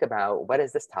have to think about, what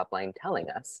is this top line telling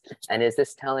us? And is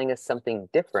this telling us something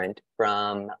different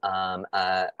from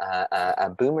a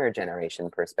boomer generation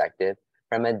perspective,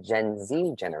 from a Gen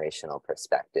Z generational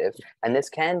perspective? And this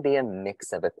can be a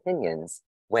mix of opinions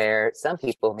where some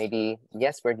people maybe,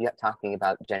 yes, we're talking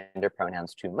about gender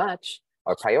pronouns too much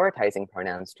or prioritizing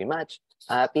pronouns too much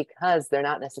because they're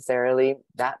not necessarily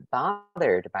that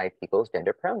bothered by people's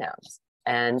gender pronouns.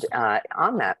 And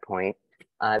on that point,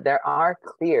 there are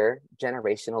clear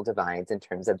generational divides in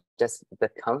terms of just the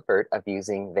comfort of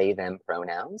using they, them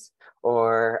pronouns,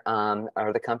 or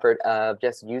the comfort of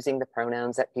just using the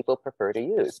pronouns that people prefer to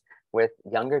use. With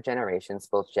younger generations,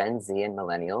 both Gen Z and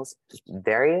millennials,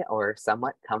 very or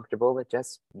somewhat comfortable with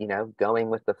just, going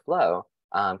with the flow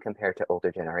compared to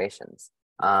older generations.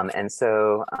 And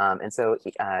so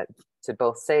to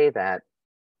both say that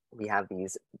we have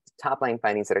these top line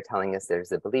findings that are telling us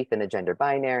there's a belief in a gender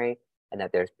binary, and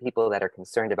that there's people that are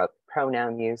concerned about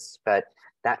pronoun use, but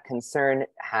that concern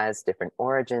has different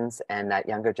origins, and that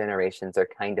younger generations are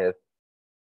kind of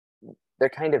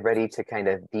ready to kind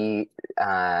of be,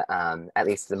 at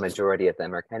least the majority of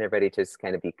them are kind of ready to just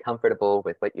kind of be comfortable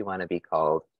with what you want to be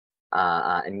called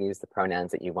and use the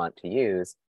pronouns that you want to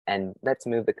use. And let's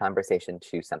move the conversation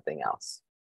to something else.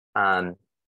 And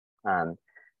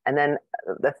then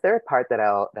the third part that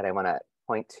I want to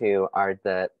point to are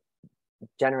the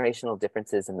generational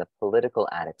differences in the political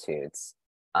attitudes,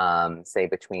 say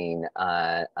between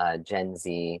Gen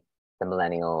Z, the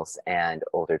millennials, and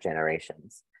older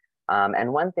generations.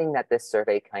 And one thing that this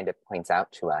survey kind of points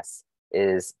out to us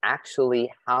is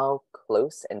actually how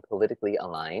close and politically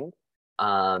aligned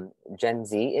Gen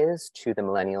Z is to the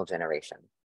millennial generation.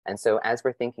 And so as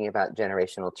we're thinking about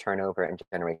generational turnover and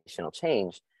generational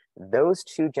change, those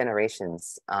two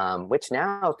generations, which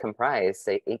now comprise,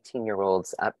 say,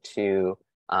 18-year-olds up to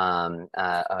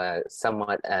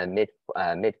somewhat mid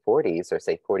 40s, or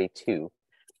say 42,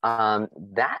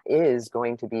 that is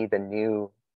going to be the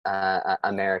new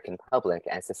American public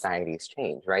as societies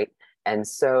change, right? And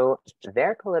so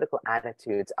their political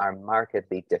attitudes are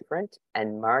markedly different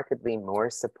and markedly more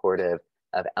supportive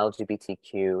of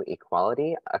LGBTQ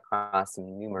equality across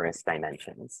numerous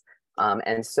dimensions.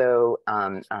 And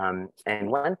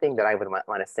one thing that I would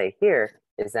want to say here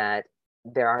is that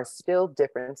there are still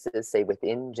differences, say,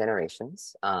 within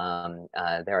generations.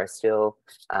 There are still,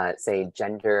 say,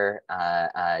 gender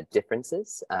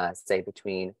differences, say,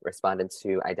 between respondents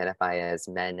who identify as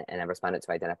men and respondents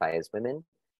who identify as women,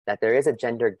 that there is a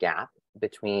gender gap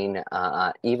between,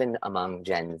 even among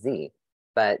Gen Z.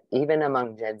 But even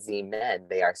among Gen Z men,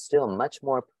 they are still much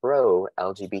more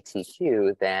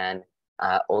pro-LGBTQ than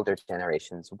older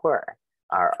generations are.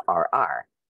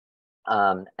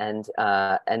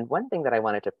 And one thing that I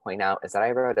wanted to point out is that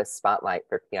I wrote a spotlight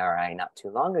for PRRI not too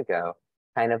long ago,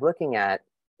 kind of looking at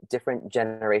different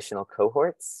generational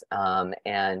cohorts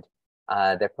and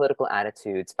their political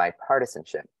attitudes by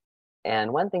partisanship.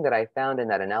 And one thing that I found in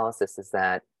that analysis is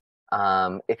that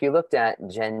if you looked at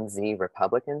Gen Z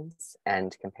Republicans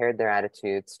and compared their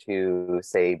attitudes to,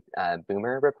 say,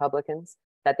 Boomer Republicans,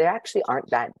 that they actually aren't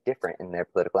that different in their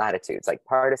political attitudes. Like,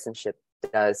 partisanship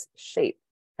does shape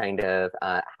kind of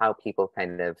how people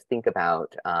kind of think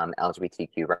about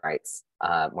LGBTQ rights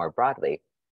more broadly.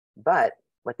 But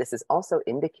what this is also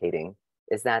indicating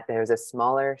is that there's a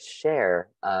smaller share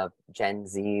of Gen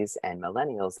Zs and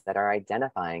millennials that are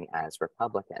identifying as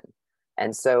Republican.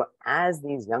 And so as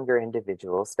these younger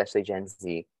individuals, especially Gen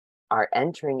Z, are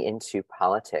entering into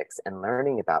politics and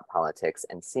learning about politics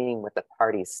and seeing what the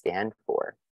parties stand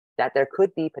for, that there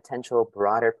could be potential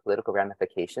broader political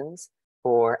ramifications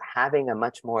for having a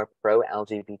much more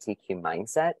pro-LGBTQ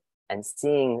mindset and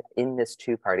seeing in this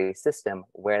two-party system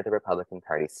where the Republican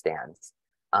Party stands.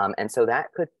 And so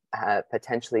that could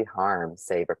potentially harm,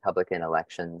 say, Republican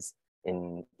elections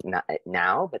in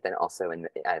now, but then also in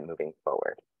moving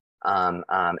forward. And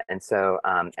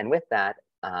with that,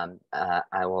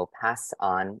 I will pass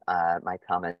on my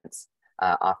comments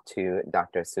off to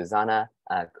Dr. Suzanna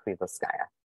Krivulskaya.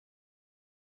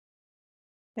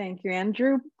 Thank you,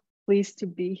 Andrew. Pleased to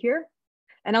be here.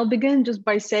 And I'll begin just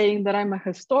by saying that I'm a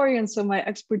historian, so my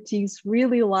expertise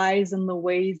really lies in the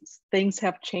ways things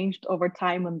have changed over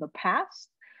time in the past.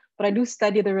 But I do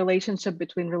study the relationship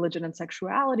between religion and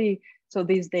sexuality, so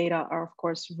these data are, of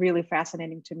course, really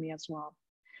fascinating to me as well.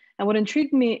 And what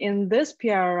intrigued me in this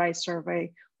PRRI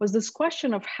survey was this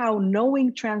question of how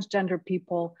knowing transgender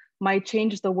people might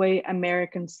change the way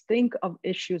Americans think of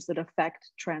issues that affect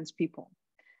trans people.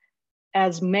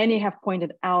 As many have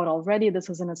pointed out already, this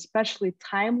is an especially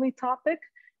timely topic,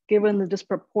 given the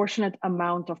disproportionate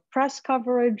amount of press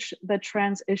coverage that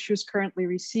trans issues currently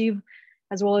receive,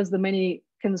 as well as the many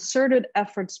concerted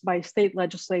efforts by state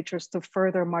legislatures to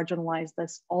further marginalize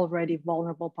this already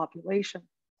vulnerable population.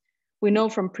 We know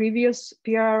from previous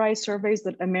PRRI surveys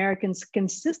that Americans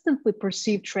consistently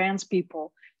perceive trans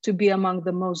people to be among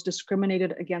the most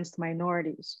discriminated against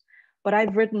minorities. But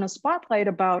I've written a spotlight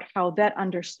about how that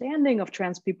understanding of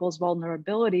trans people's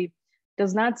vulnerability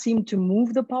does not seem to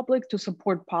move the public to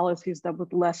support policies that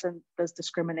would lessen this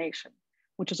discrimination,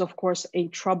 which is of course a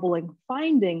troubling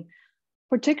finding,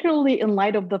 particularly in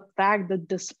light of the fact that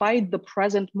despite the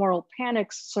present moral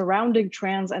panics surrounding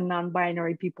trans and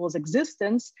non-binary people's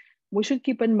existence, we should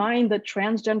keep in mind that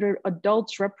transgender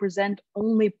adults represent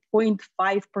only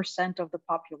 0.5% of the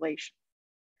population.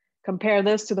 Compare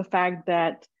this to the fact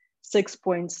that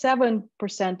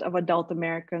 6.7% of adult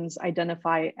Americans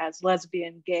identify as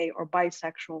lesbian, gay, or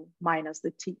bisexual, minus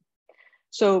the T.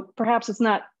 So perhaps it's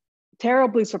not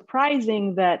terribly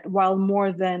surprising that while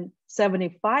more than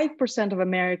 75% of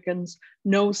Americans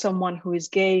know someone who is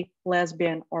gay,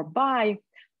 lesbian, or bi,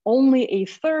 only a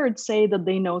third say that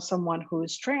they know someone who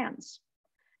is trans.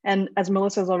 And as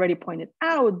Melissa has already pointed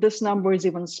out, this number is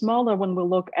even smaller when we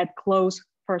look at close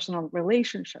personal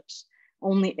relationships.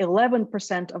 Only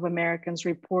 11% of Americans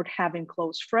report having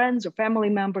close friends or family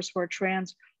members who are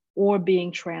trans or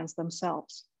being trans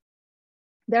themselves.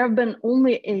 There have been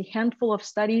only a handful of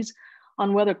studies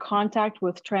on whether contact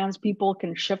with trans people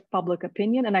can shift public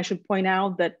opinion. And I should point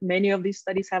out that many of these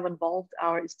studies have involved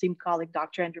our esteemed colleague,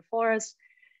 Dr. Andrew Flores.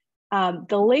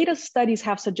 The latest studies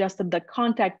have suggested that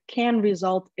contact can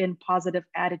result in positive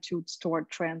attitudes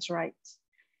toward trans rights.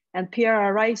 And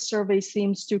PRRI survey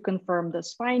seems to confirm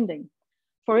this finding.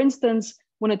 For instance,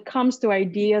 when it comes to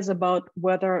ideas about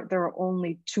whether there are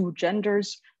only two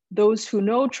genders, those who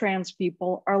know trans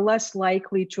people are less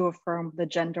likely to affirm the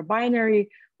gender binary,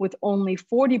 with only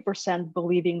 40%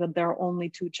 believing that there are only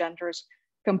two genders,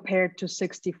 compared to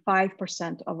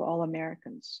 65% of all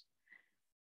Americans.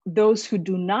 Those who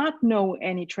do not know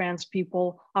any trans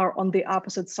people are on the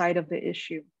opposite side of the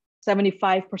issue.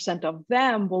 75% of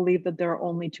them believe that there are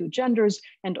only two genders,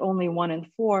 and only 1 in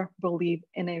 4 believe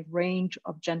in a range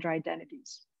of gender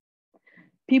identities.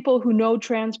 People who know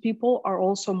trans people are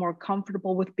also more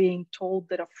comfortable with being told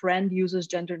that a friend uses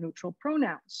gender neutral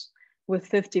pronouns, with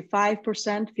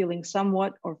 55% feeling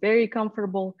somewhat or very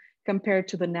comfortable compared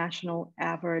to the national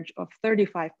average of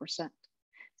 35%.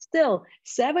 Still,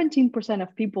 17%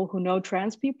 of people who know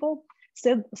trans people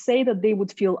say that they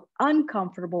would feel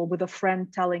uncomfortable with a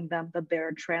friend telling them that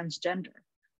they're transgender,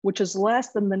 which is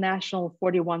less than the national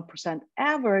 41%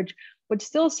 average, but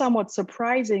still somewhat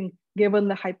surprising given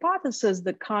the hypothesis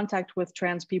that contact with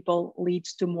trans people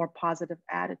leads to more positive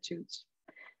attitudes.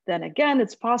 Then again,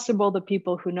 it's possible that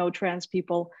people who know trans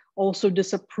people also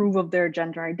disapprove of their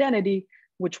gender identity,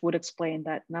 which would explain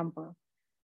that number.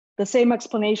 The same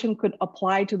explanation could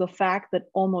apply to the fact that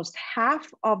almost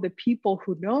half of the people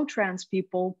who know trans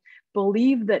people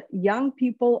believe that young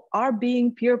people are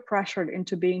being peer pressured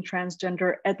into being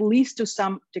transgender, at least to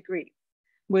some degree,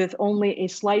 with only a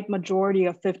slight majority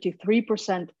of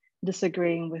 53%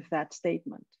 disagreeing with that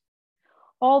statement.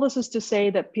 All this is to say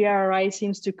that PRRI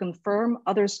seems to confirm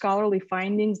other scholarly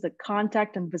findings that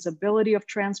contact and visibility of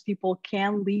trans people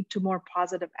can lead to more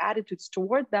positive attitudes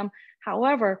toward them.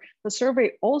 However, the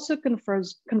survey also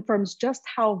confirms just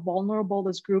how vulnerable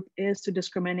this group is to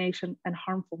discrimination and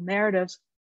harmful narratives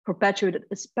perpetuated,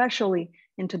 especially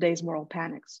in today's moral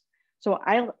panics. So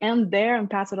I'll end there and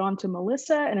pass it on to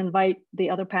Melissa and invite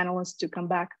the other panelists to come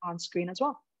back on screen as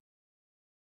well.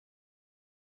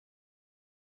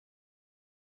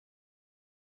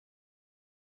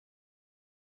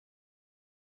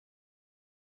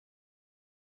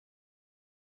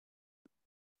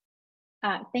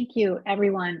 Thank you,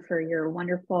 everyone, for your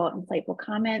wonderful, insightful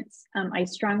comments. I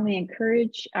strongly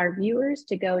encourage our viewers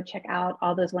to go check out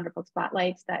all those wonderful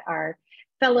spotlights that our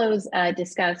fellows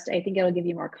discussed. I think it'll give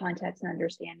you more context and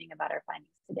understanding about our findings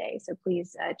today. So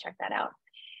please check that out.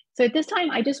 So at this time,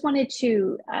 I just wanted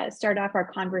to start off our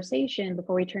conversation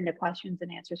before we turn to questions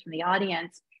and answers from the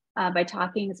audience by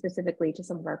talking specifically to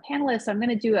some of our panelists. So I'm going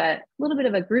to do a little bit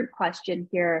of a group question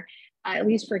here, at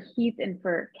least for Heath and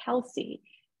for Kelsy.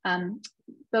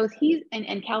 Both Heath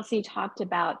and Kelsy talked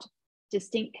about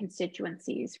distinct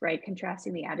constituencies, right?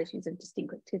 Contrasting the attitudes of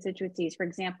distinct constituencies. For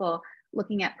example,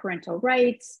 looking at parental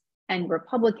rights and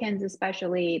Republicans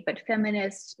especially, but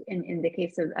feminists in the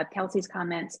case of Kelsy's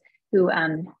comments, who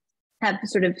have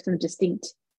sort of some distinct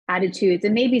attitudes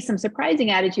and maybe some surprising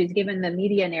attitudes given the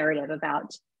media narrative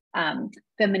about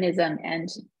feminism and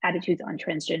attitudes on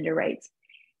transgender rights.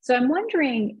 So I'm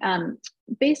wondering,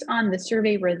 based on the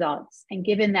survey results, and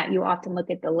given that you often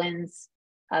look at the lens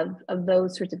of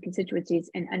those sorts of constituencies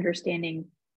and understanding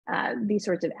these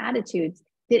sorts of attitudes,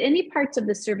 did any parts of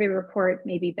the survey report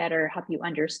maybe better help you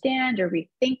understand or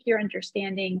rethink your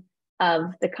understanding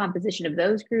of the composition of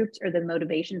those groups or the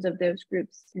motivations of those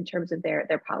groups in terms of their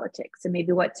politics? And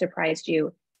maybe what surprised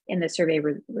you in the survey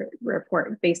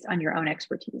report based on your own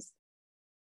expertise?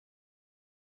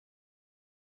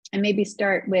 And maybe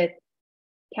start with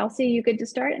Kelsy, you good to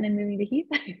start, and then moving to Heath?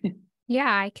 Yeah,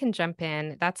 I can jump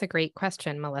in. That's a great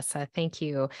question, Melissa. Thank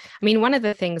you. I mean, one of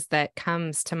the things that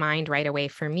comes to mind right away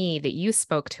for me that you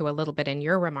spoke to a little bit in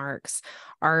your remarks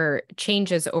are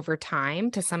changes over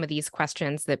time to some of these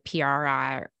questions that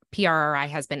PRRI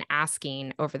has been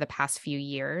asking over the past few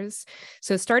years.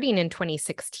 So starting in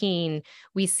 2016,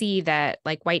 we see that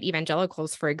like white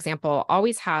evangelicals, for example,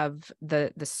 always have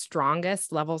the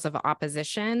strongest levels of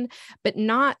opposition, but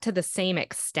not to the same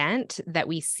extent that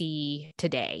we see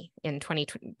today in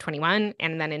 2021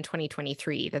 and then in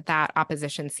 2023, that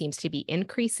opposition seems to be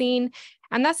increasing.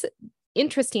 And that's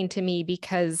interesting to me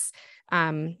because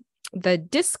the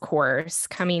discourse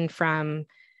coming from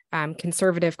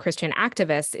conservative Christian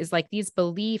activists is like these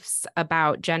beliefs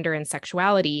about gender and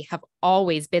sexuality have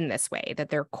always been this way, that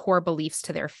they're core beliefs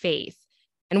to their faith.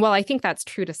 And while I think that's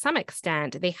true to some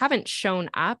extent, they haven't shown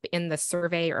up in the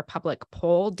survey or public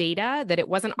poll data, that it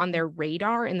wasn't on their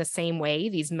radar in the same way,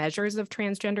 these measures of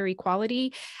transgender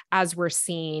equality, as we're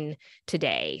seeing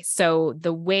today. So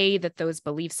the way that those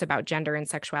beliefs about gender and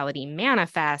sexuality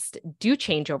manifest do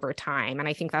change over time. And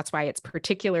I think that's why it's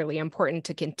particularly important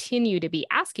to continue to be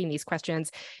asking these questions,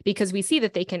 because we see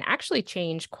that they can actually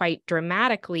change quite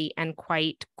dramatically and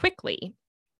quite quickly.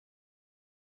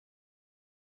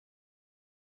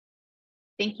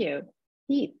 Thank you.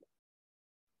 Heath.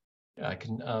 Yeah, I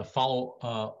can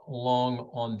follow along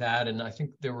on that. And I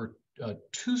think there were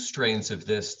two strains of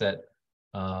this that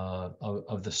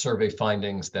of the survey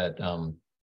findings that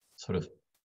sort of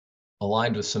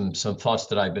aligned with some thoughts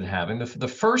that I've been having. The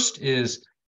first is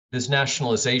this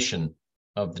nationalization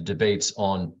of the debates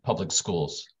on public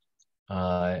schools.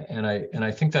 And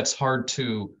I think that's hard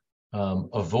to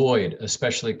avoid,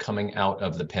 especially coming out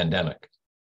of the pandemic.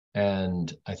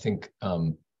 And I think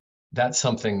that's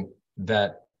something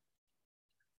that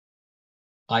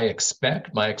I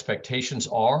expect. My expectations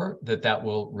are that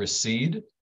will recede,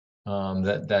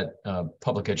 that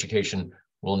public education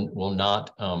will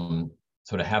not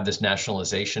sort of have this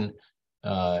nationalization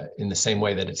in the same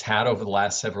way that it's had over the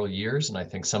last several years. And I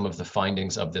think some of the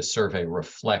findings of this survey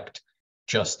reflect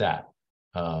just that.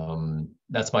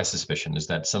 That's my suspicion, is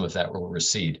that some of that will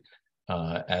recede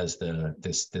as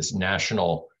this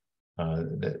national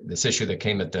this issue that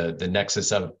came at the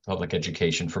nexus of public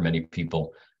education for many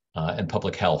people and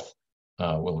public health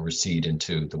will recede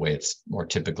into the way it's more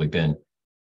typically been.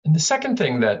 And the second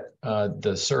thing that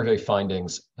the survey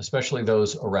findings, especially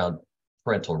those around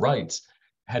parental rights,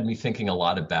 had me thinking a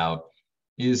lot about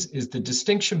is the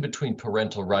distinction between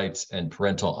parental rights and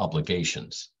parental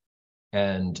obligations.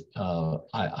 And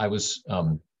I was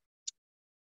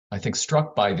I think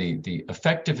struck by the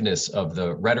effectiveness of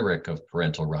the rhetoric of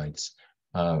parental rights,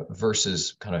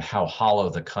 versus kind of how hollow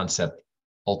the concept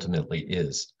ultimately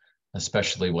is,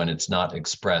 especially when it's not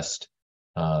expressed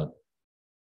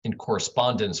in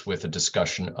correspondence with a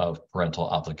discussion of parental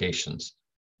obligations.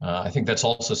 I think that's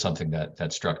also something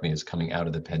that struck me as coming out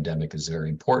of the pandemic is very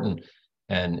important,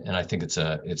 and I think it's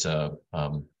a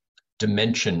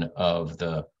dimension of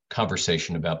the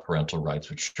conversation about parental rights,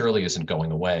 which surely isn't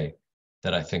going away,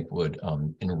 that I think would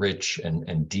enrich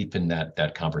and deepen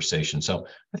that conversation. So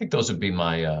I think those would be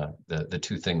my the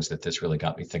two things that this really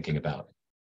got me thinking about.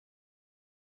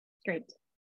 Great,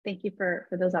 thank you for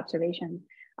those observations.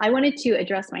 I wanted to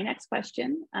address my next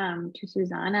question to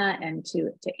Suzanna and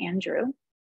to Andrew.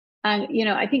 You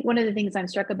know, I think one of the things I'm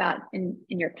struck about in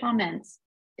your comments,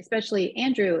 especially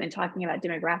Andrew, in talking about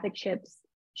demographic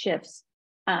shifts,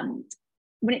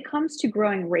 when it comes to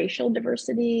growing racial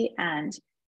diversity and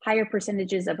higher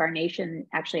percentages of our nation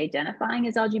actually identifying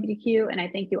as LGBTQ, and I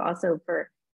thank you also for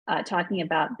talking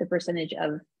about the percentage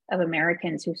of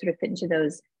Americans who sort of fit into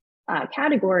those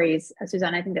categories.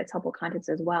 Susanna, I think that's helpful context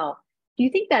as well. Do you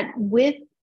think that with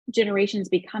generations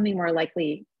becoming more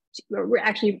likely, we're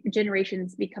actually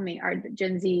generations becoming, our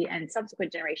Gen Z and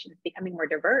subsequent generations becoming more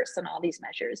diverse on all these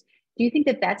measures, do you think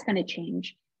that that's going to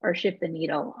change or shift the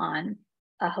needle on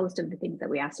a host of the things that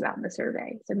we asked about in the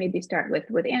survey? So maybe start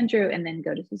with Andrew and then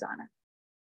go to Suzanna.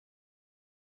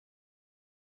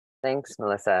 Thanks,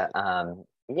 Melissa.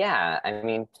 Yeah, I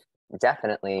mean,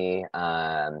 definitely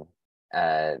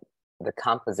the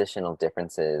compositional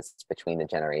differences between the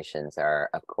generations are,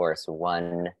 of course,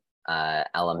 one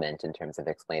element in terms of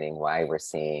explaining why we're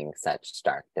seeing such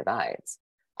stark divides.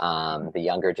 The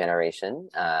younger generations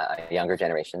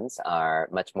are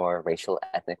much more racial,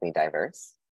 ethnically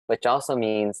diverse, which also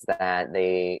means that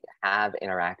they have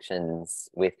interactions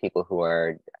with people who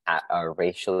are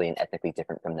racially and ethnically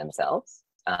different from themselves.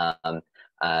 And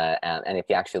if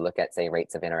you actually look at, say,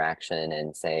 rates of interaction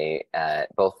and say,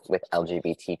 both with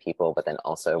LGBT people, but then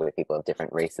also with people of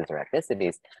different races or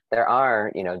ethnicities, there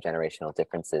are, you know, generational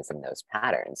differences in those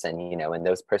patterns. And, you know, and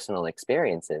those personal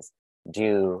experiences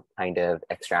do kind of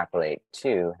extrapolate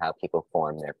to how people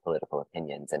form their political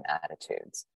opinions and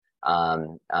attitudes.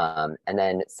 And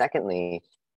then secondly,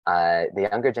 the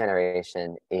younger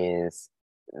generation is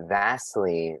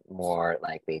vastly more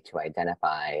likely to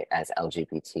identify as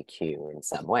LGBTQ in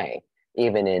some way.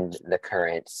 Even in the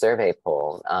current survey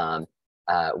poll, 16%,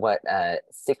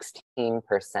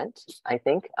 I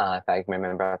think, if I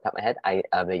remember off the top of my head,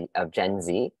 of Gen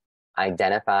Z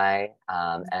identify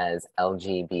as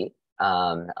LGB,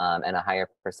 and a higher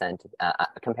percent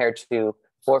compared to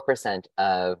 4%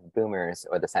 of boomers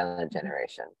or the silent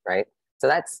generation, right? So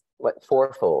that's what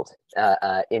fourfold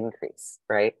increase,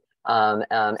 right?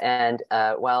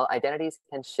 While identities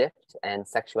can shift and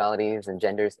sexualities and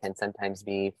genders can sometimes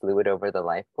be fluid over the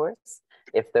life course,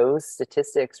 if those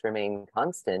statistics remain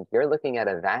constant, you're looking at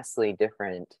a vastly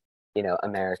different, you know,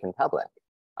 American public.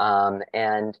 And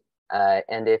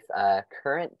if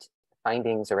current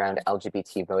findings around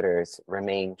LGBT voters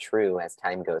remain true as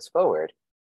time goes forward,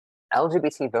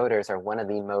 LGBT voters are one of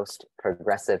the most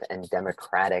progressive and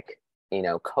democratic, you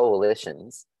know,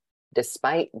 coalitions,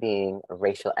 despite being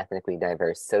racial, ethnically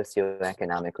diverse,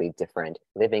 socioeconomically different,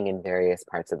 living in various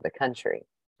parts of the country.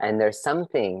 And there's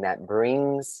something that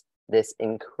brings this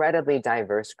incredibly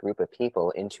diverse group of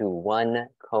people into one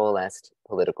coalesced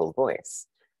political voice.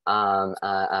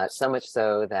 So much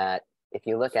so that if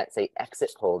you look at, say,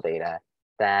 exit poll data,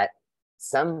 that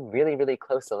some really, really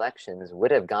close elections would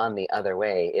have gone the other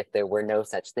way if there were no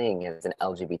such thing as an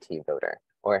LGBT voter,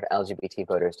 or if LGBT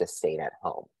voters just stayed at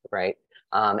home, right?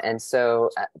 And so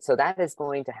that is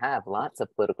going to have lots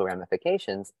of political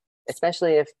ramifications,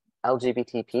 especially if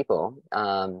LGBT people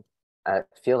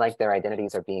feel like their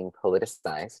identities are being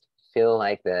politicized, feel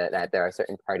like that there are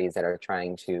certain parties that are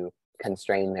trying to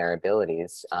constrain their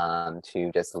abilities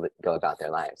to just go about their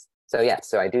lives. So yeah,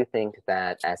 so I do think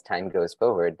that as time goes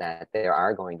forward, that there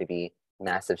are going to be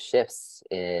massive shifts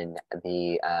in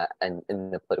the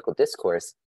political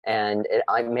discourse, and it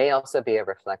may also be a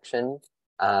reflection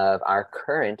of our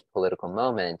current political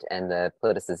moment and the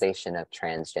politicization of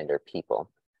transgender people.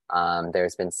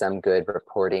 There's been some good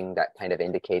reporting that kind of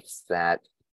indicates that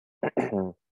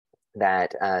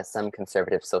some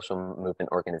conservative social movement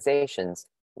organizations,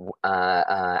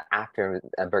 after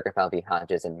Burke v.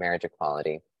 Hodges and marriage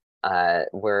equality,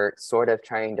 were sort of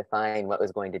trying to find what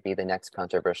was going to be the next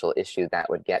controversial issue that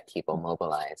would get people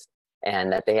mobilized,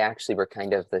 and that they actually were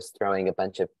kind of just throwing a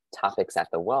bunch of topics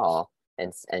at the wall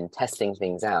and testing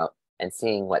things out and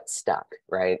seeing what stuck,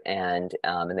 right? And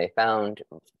they found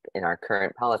in our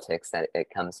current politics that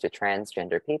it comes to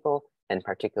transgender people and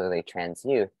particularly trans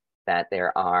youth, that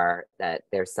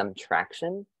there's some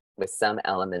traction with some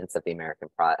elements of the American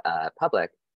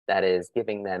public that is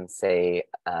giving them, say,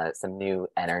 some new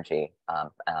energy,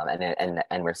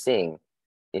 and we're seeing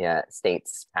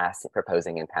states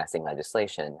proposing and passing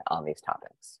legislation on these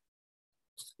topics.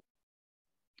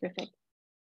 Terrific.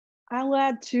 I'll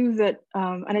add too that,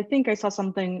 and I think I saw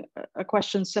a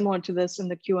question similar to this in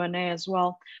the Q&A as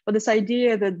well, but this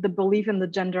idea that the belief in the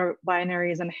gender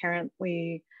binary is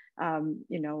inherently,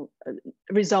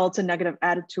 results in negative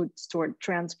attitudes toward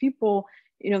trans people,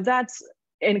 that's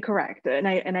incorrect.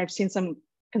 And I've seen some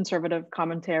conservative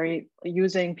commentary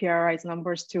using PRRI's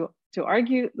numbers to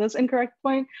argue this incorrect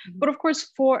point. But of course,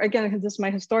 again, this is my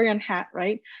historian hat,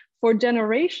 right? For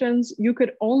generations, you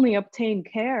could only obtain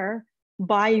care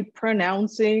by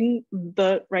pronouncing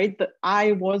that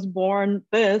I was born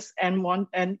this and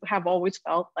have always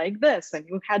felt like this, and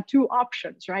you had two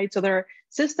options, right? So there are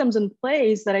systems in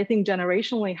place that I think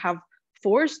generationally have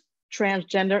forced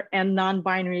transgender and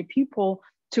non-binary people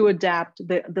to adapt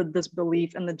this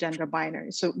belief in the gender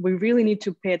binary. So we really need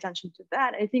to pay attention to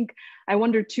that. I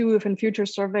wonder too if in future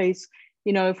surveys,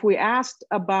 if we asked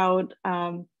about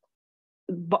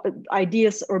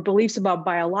ideas or beliefs about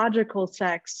biological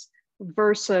sex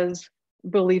versus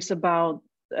beliefs about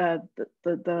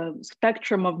the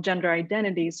spectrum of gender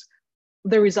identities,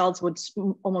 the results would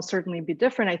almost certainly be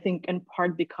different, I think, in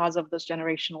part because of this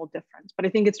generational difference. But I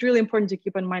think it's really important to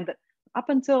keep in mind that up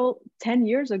until 10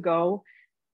 years ago,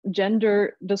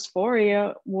 gender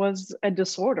dysphoria was a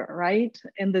disorder, right,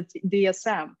 in the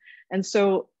DSM. And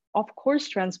so, of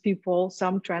course,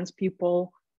 some trans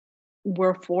people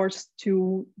were forced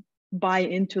to buy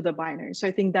into the binary. So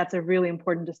I think that's a really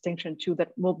important distinction too that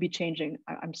will be changing.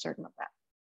 I'm certain of that.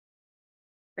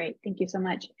 Great, thank you so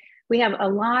much. We have a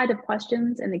lot of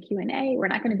questions in the Q&A. We're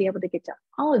not going to be able to get to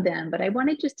all of them, but I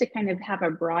wanted just to kind of have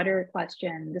a broader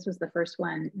question. This was the first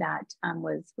one that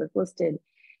was listed.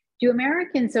 Do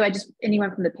Americans,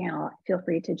 anyone from the panel, feel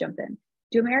free to jump in.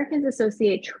 Do Americans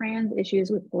associate trans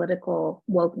issues with political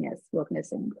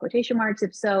wokeness in quotation marks?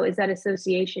 If so, is that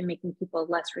association making people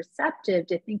less receptive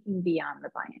to thinking beyond the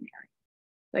binary?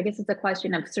 So I guess it's a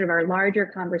question of sort of our larger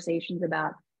conversations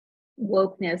about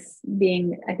wokeness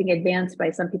being, I think, advanced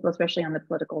by some people, especially on the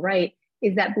political right.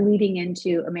 Is that bleeding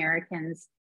into Americans,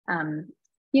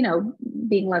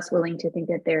 being less willing to think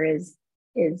that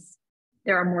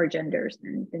there are more genders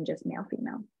than just male,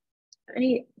 female?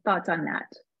 Any thoughts on that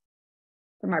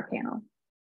from our panel?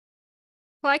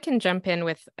 Well, I can jump in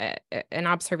with an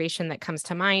observation that comes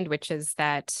to mind, which is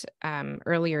that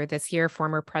earlier this year,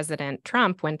 former President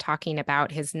Trump, when talking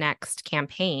about his next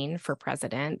campaign for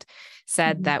president,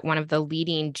 said that one of the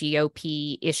leading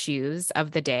GOP issues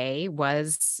of the day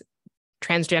was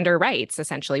transgender rights,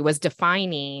 essentially, was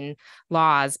defining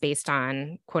laws based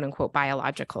on quote unquote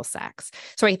biological sex.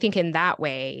 So I think in that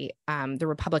way, the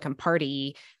Republican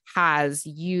Party has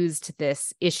used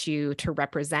this issue to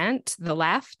represent the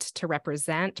left, to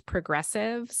represent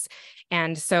progressives.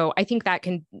 And so I think that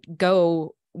can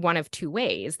go one of two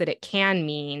ways, that it can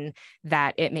mean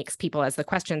that it makes people, as the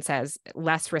question says,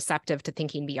 less receptive to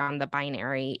thinking beyond the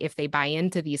binary if they buy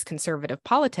into these conservative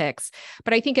politics.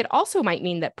 But I think it also might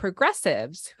mean that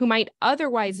progressives who might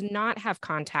otherwise not have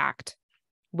contact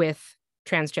with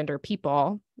transgender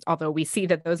people, although we see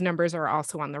that those numbers are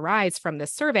also on the rise from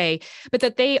this survey, but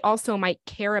that they also might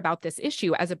care about this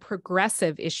issue as a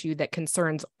progressive issue that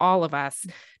concerns all of us,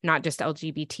 not just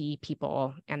LGBT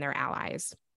people and their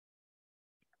allies.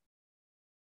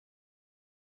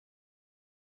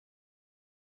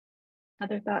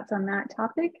 Other thoughts on that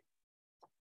topic?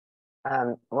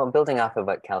 Well, building off of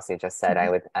what Kelsy just said, I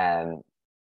would,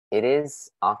 it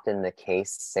is often the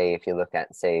case, say, if you look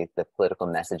at, say, the political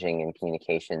messaging and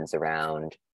communications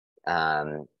around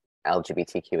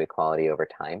LGBTQ equality over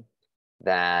time,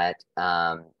 that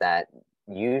that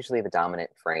usually the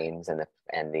dominant frames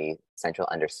and the central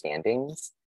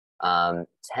understandings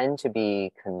tend to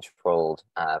be controlled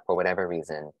for whatever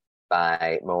reason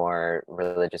by more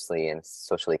religiously and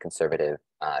socially conservative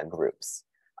groups,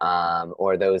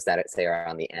 or those that, say, are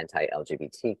on the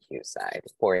anti-LGBTQ side.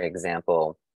 For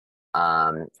example,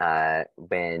 when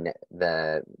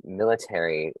the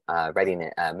military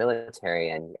military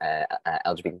and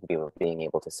LGBT people being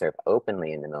able to serve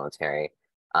openly in the military,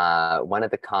 one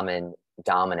of the common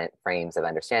dominant frames of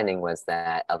understanding was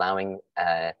that allowing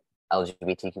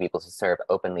LGBTQ people to serve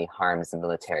openly harms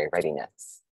military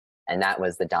readiness. And that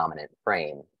was the dominant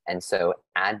frame. And so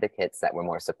advocates that were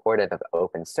more supportive of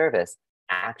open service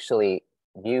actually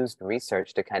used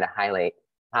research to kind of highlight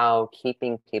how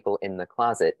keeping people in the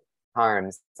closet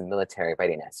harms military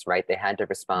readiness, right? They had to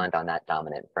respond on that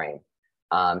dominant frame.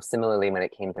 Similarly, when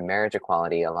it came to marriage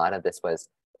equality, a lot of this was,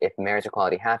 if marriage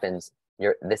equality happens,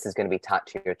 this is going to be taught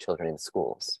to your children in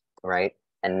schools, right?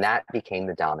 And that became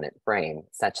the dominant frame,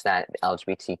 such that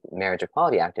LGBT marriage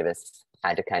equality activists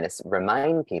had to kind of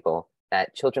remind people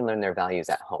that children learn their values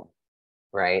at home,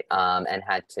 right? And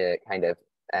had to kind of,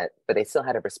 but they still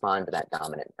had to respond to that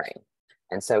dominant frame.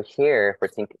 And so here, if we're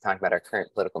talking about our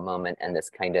current political moment and this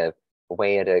kind of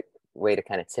way to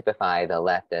kind of typify the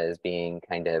left as being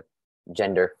kind of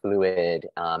gender fluid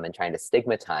and trying to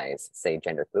stigmatize, say,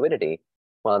 gender fluidity,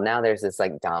 well, now there's this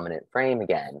like dominant frame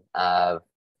again of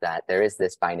that there is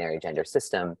this binary gender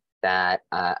system that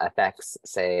affects,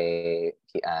 say,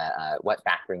 what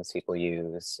bathrooms people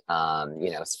use,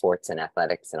 sports and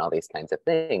athletics and all these kinds of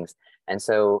things. And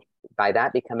so by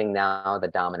that becoming now the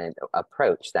dominant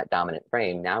approach, that dominant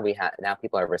frame, now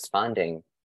people are responding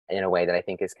in a way that I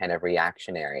think is kind of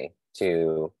reactionary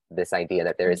to this idea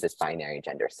that there is this binary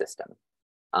gender system.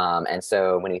 And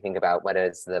so when you think about what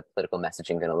is the political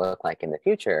messaging going to look like in the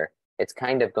future, it's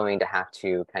kind of going to have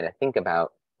to kind of think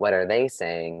about what are they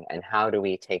saying and how do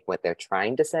we take what they're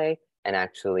trying to say and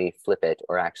actually flip it,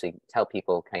 or actually tell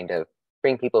people, kind of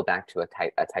bring people back to a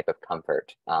type of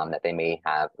comfort that they may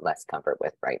have less comfort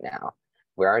with right now.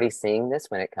 We're already seeing this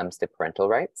when it comes to parental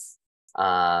rights.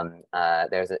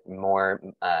 There's more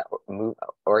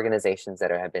organizations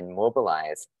that have been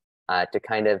mobilized to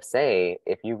kind of say,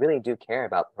 if you really do care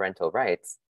about parental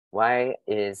rights, why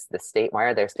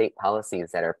are there state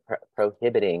policies that are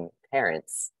prohibiting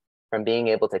parents from being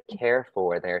able to care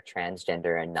for their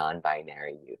transgender and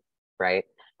non-binary youth, right?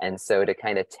 And so to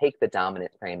kind of take the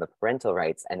dominant frame of parental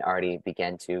rights and already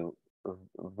begin to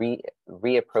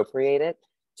reappropriate it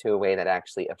to a way that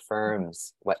actually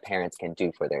affirms what parents can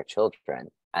do for their children,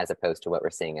 as opposed to what we're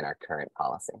seeing in our current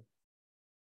policy.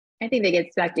 I think that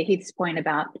gets back to Heath's point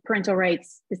about parental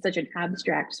rights is such an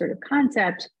abstract sort of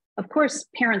concept. Of course,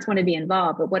 parents want to be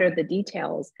involved, but what are the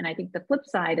details? And I think the flip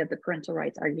side of the parental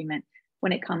rights argument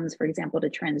when it comes, for example,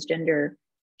 to transgender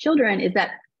children is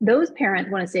that those parents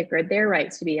want to safeguard their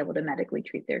rights to be able to medically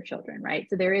treat their children, right?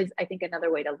 So there is, I think,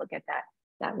 another way to look at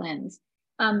that lens.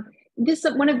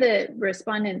 One of the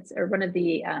respondents, or one of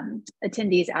the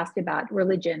attendees, asked about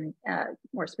religion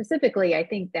more specifically. I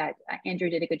think that Andrew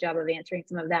did a good job of answering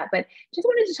some of that, but just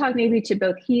wanted to talk maybe to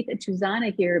both Heath and Suzanna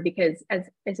here, because as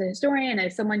a historian,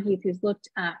 as someone, Heath, who's looked,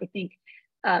 I think,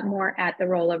 more at the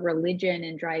role of religion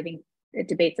in driving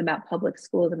debates about public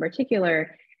schools in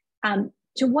particular,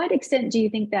 to what extent do you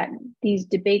think that these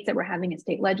debates that we're having in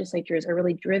state legislatures are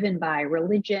really driven by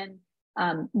religion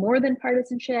more than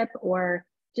partisanship, or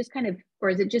just kind of, or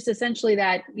is it just essentially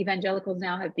that evangelicals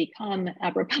now have become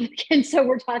Republicans, so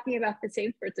we're talking about the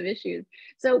same sorts of issues?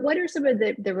 So what are some of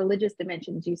the religious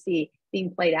dimensions you see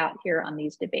being played out here on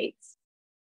these debates?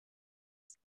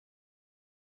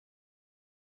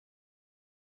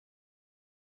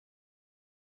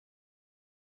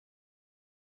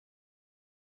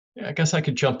 Yeah, I guess I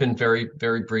could jump in very,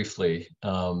 very briefly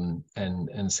and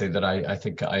say that I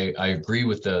think I agree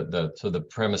with the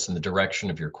premise and the direction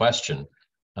of your question.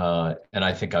 And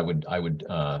I think I would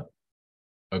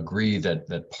agree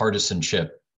that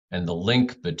partisanship and the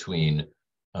link between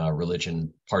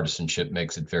religion partisanship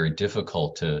makes it very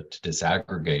difficult to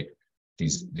disaggregate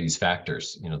these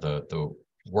factors. You know, the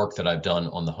work that I've done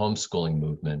on the homeschooling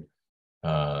movement,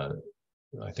 I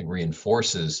think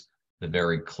reinforces the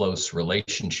very close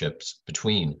relationships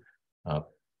between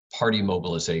party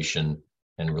mobilization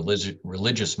and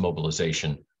religious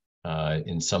mobilization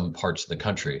in some parts of the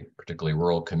country, particularly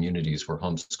rural communities where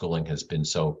homeschooling has been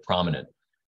so prominent.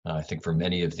 I think for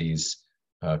many of these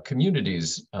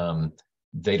communities,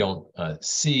 they don't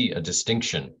see a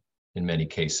distinction in many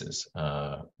cases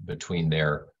between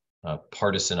their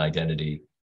partisan identity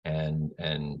and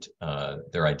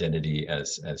their identity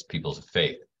as peoples of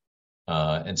faith.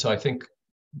 And so I think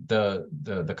the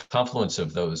confluence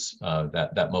of those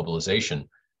that mobilization,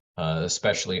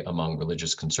 especially among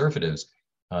religious conservatives,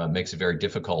 makes it very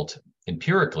difficult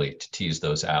empirically to tease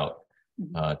those out.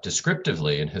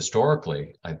 Descriptively and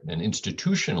historically and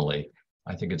institutionally,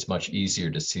 I think it's much easier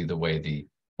to see the way the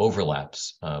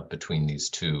overlaps between these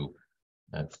two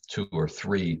or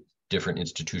three different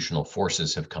institutional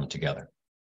forces have come together.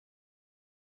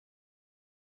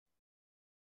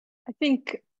 I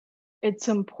think it's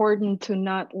important to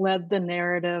not let the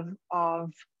narrative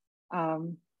of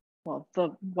the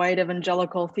white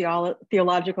evangelical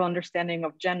theological understanding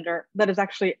of gender that is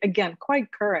actually, again,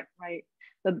 quite current, right?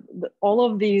 All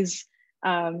of these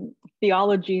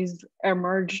theologies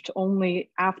emerged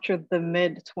only after the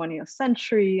mid-20th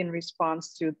century in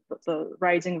response to the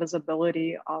rising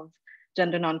visibility of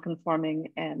gender nonconforming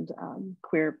and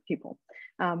queer people.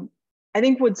 I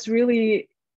think what's really,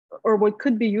 or what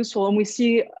could be useful, and we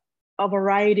see a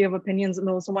variety of opinions.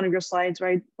 Melissa, one of your slides,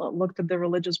 right, looked at the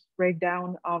religious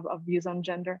breakdown of views on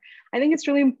gender. I think it's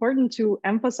really important to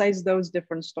emphasize those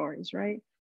different stories, right?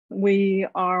 We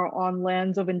are on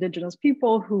lands of indigenous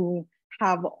people who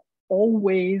have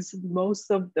always, most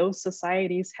of those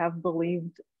societies have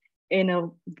believed in a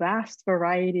vast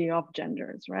variety of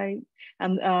genders, right?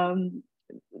 And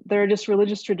there are just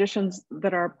religious traditions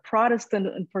that are Protestant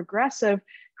and progressive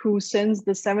who since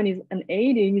the 70s and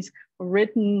 80s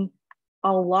written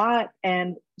a lot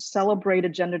and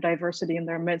celebrated gender diversity in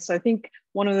their midst. So I think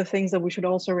one of the things that we should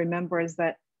also remember is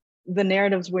that the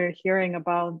narratives we're hearing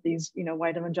about these,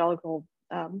 white evangelical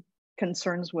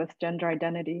concerns with gender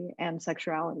identity and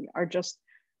sexuality are just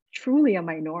truly a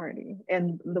minority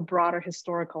in the broader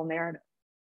historical narrative.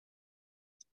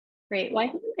 Great. Well, I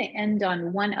think I'm going to end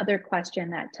on one other question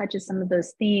that touches some of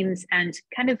those themes and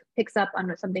kind of picks up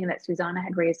on something that Suzanna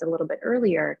had raised a little bit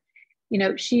earlier.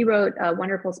 She wrote a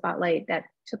wonderful spotlight that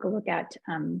took a look at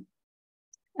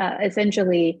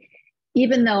essentially,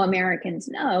 even though Americans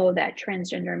know that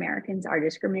transgender Americans are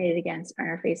discriminated against and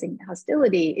are facing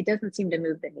hostility, it doesn't seem to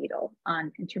move the needle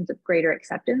in terms of greater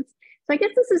acceptance. So I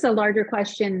guess this is a larger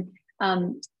question.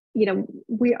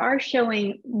 We are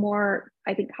showing more,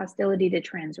 I think, hostility to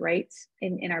trans rights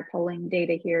in our polling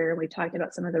data here. We talked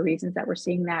about some of the reasons that we're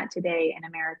seeing that today in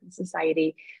American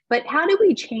society. But how do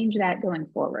we change that going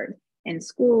forward in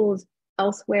schools,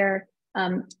 elsewhere?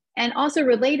 And also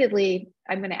relatedly,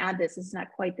 I'm going to add this is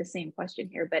not quite the same question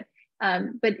here, but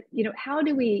how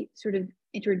do we sort of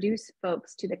introduce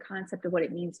folks to the concept of what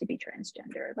it means to be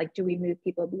transgender? Like, do we move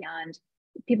people beyond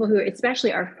people who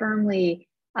especially are firmly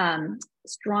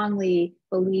strongly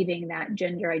believing that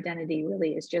gender identity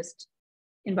really is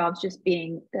involves just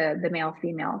being the male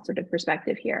female sort of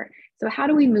perspective here? So how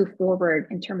do we move forward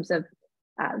in terms of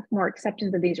more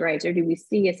acceptance of these rights, or do we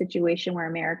see a situation where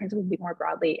Americans would be more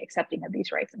broadly accepting of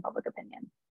these rights in public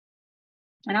opinion?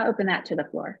 And I'll open that to the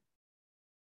floor.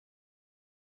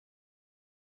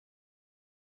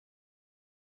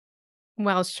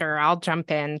 Well, sure, I'll jump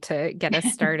in to get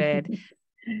us started.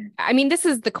 I mean, this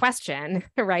is the question,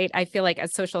 right? I feel like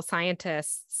as social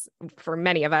scientists, for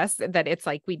many of us, that it's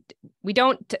like we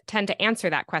don't tend to answer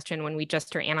that question when we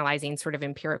just are analyzing sort of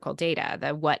empirical data,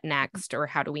 the what next or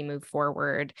how do we move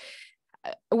forward.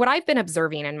 What I've been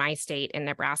observing in my state in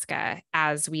Nebraska,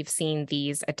 as we've seen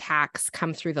these attacks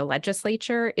come through the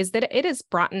legislature, is that it has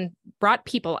brought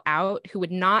people out who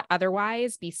would not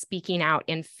otherwise be speaking out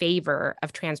in favor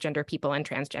of transgender people and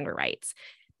transgender rights.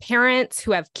 Parents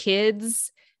who have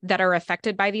kids that are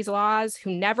affected by these laws, who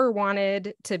never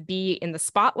wanted to be in the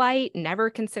spotlight,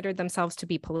 never considered themselves to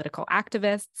be political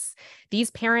activists. These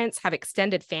parents have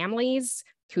extended families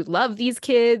who love these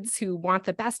kids, who want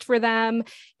the best for them.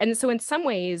 And so in some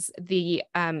ways, the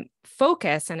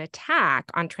focus and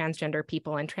attack on transgender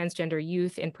people and transgender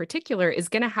youth in particular is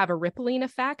going to have a rippling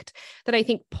effect that I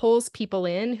think pulls people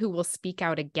in who will speak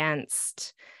out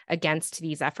against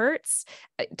these efforts.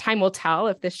 Time will tell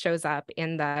if this shows up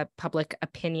in the public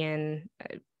opinion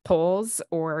polls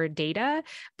or data,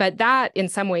 but that in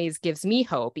some ways gives me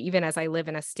hope, even as I live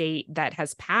in a state that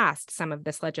has passed some of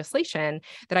this legislation,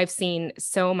 that I've seen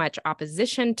so much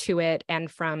opposition to it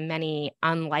and from many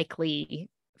unlikely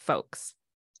folks.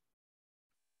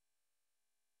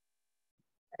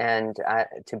 And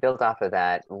to build off of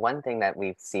that, one thing that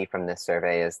we see from this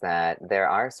survey is that there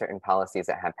are certain policies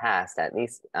that have passed, at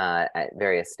least at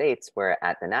various states, where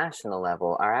at the national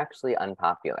level are actually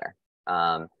unpopular.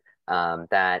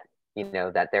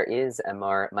 That there is a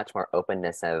much more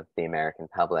openness of the American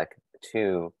public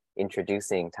to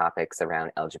introducing topics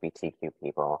around LGBTQ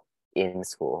people in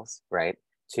schools, right?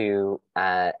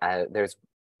 There's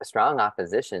a strong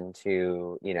opposition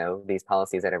to these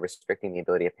policies that are restricting the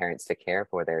ability of parents to care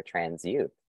for their trans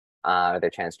youth,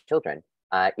 their trans children,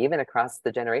 even across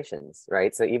the generations,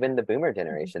 right? So even the boomer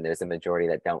generation, there's a majority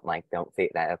that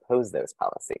that oppose those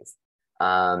policies.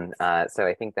 So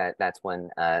I think that that's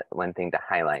one thing to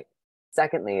highlight.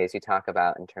 Secondly, as you talk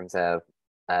about in terms of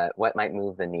what might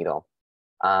move the needle,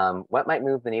 what might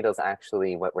move the needle is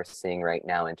actually what we're seeing right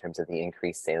now in terms of the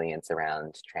increased salience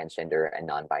around transgender and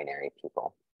non-binary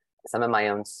people. Some of my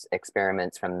own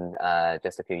experiments from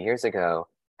just a few years ago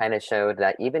kind of showed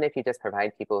that even if you just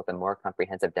provide people with a more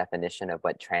comprehensive definition of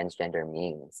what transgender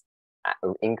means,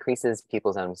 increases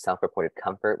people's own self-reported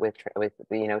comfort with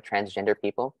transgender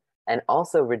people, and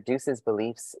also reduces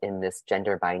beliefs in this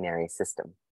gender binary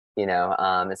system.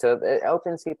 So it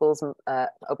opens people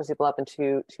up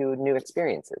into new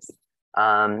experiences.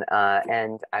 And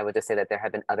I would just say that there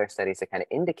have been other studies that kind of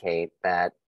indicate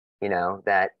that,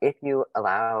 that if you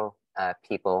allow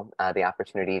people the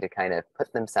opportunity to kind of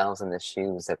put themselves in the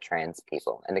shoes of trans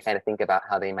people and to kind of think about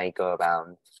how they might go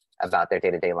about their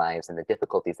day-to-day lives and the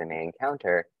difficulties they may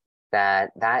encounter,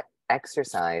 that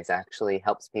exercise actually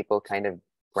helps people kind of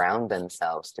ground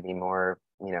themselves to be more,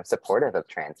 supportive of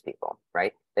trans people,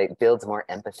 right? It builds more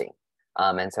empathy.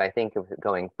 And so I think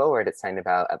going forward, it's kind of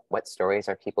about what stories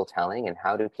are people telling and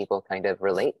how do people kind of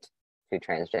relate to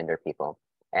transgender people?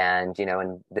 And,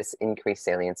 and this increased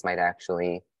salience might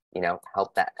actually,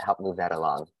 help move that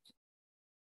along.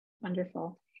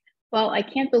 Wonderful. Well, I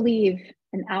can't believe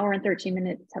an hour and 13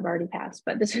 minutes have already passed,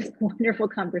 but this was a wonderful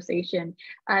conversation.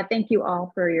 Thank you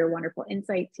all for your wonderful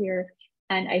insights here.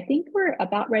 And I think we're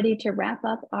about ready to wrap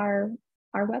up our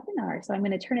webinar. So I'm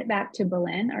going to turn it back to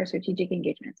Belen, our Strategic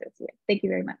Engagement Associate. Thank you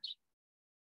very much.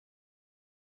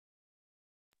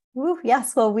 Ooh,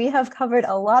 yes, well, we have covered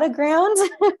a lot of ground.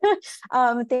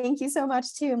 Thank you so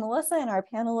much to Melissa and our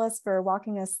panelists for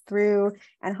walking us through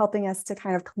and helping us to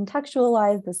kind of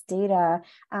contextualize this data.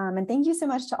 And thank you so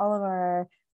much to all of our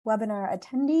webinar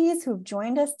attendees who've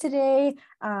joined us today.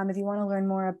 If you want to learn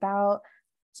more about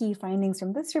key findings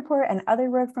from this report and other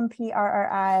work from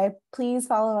PRRI, please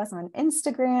follow us on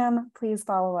Instagram. Please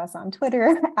follow us on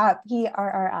Twitter at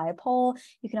PRRI Poll.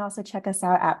 You can also check us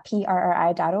out at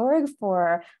prri.org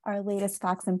for our latest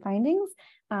facts and findings.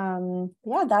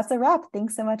 Yeah, that's a wrap.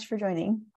 Thanks so much for joining.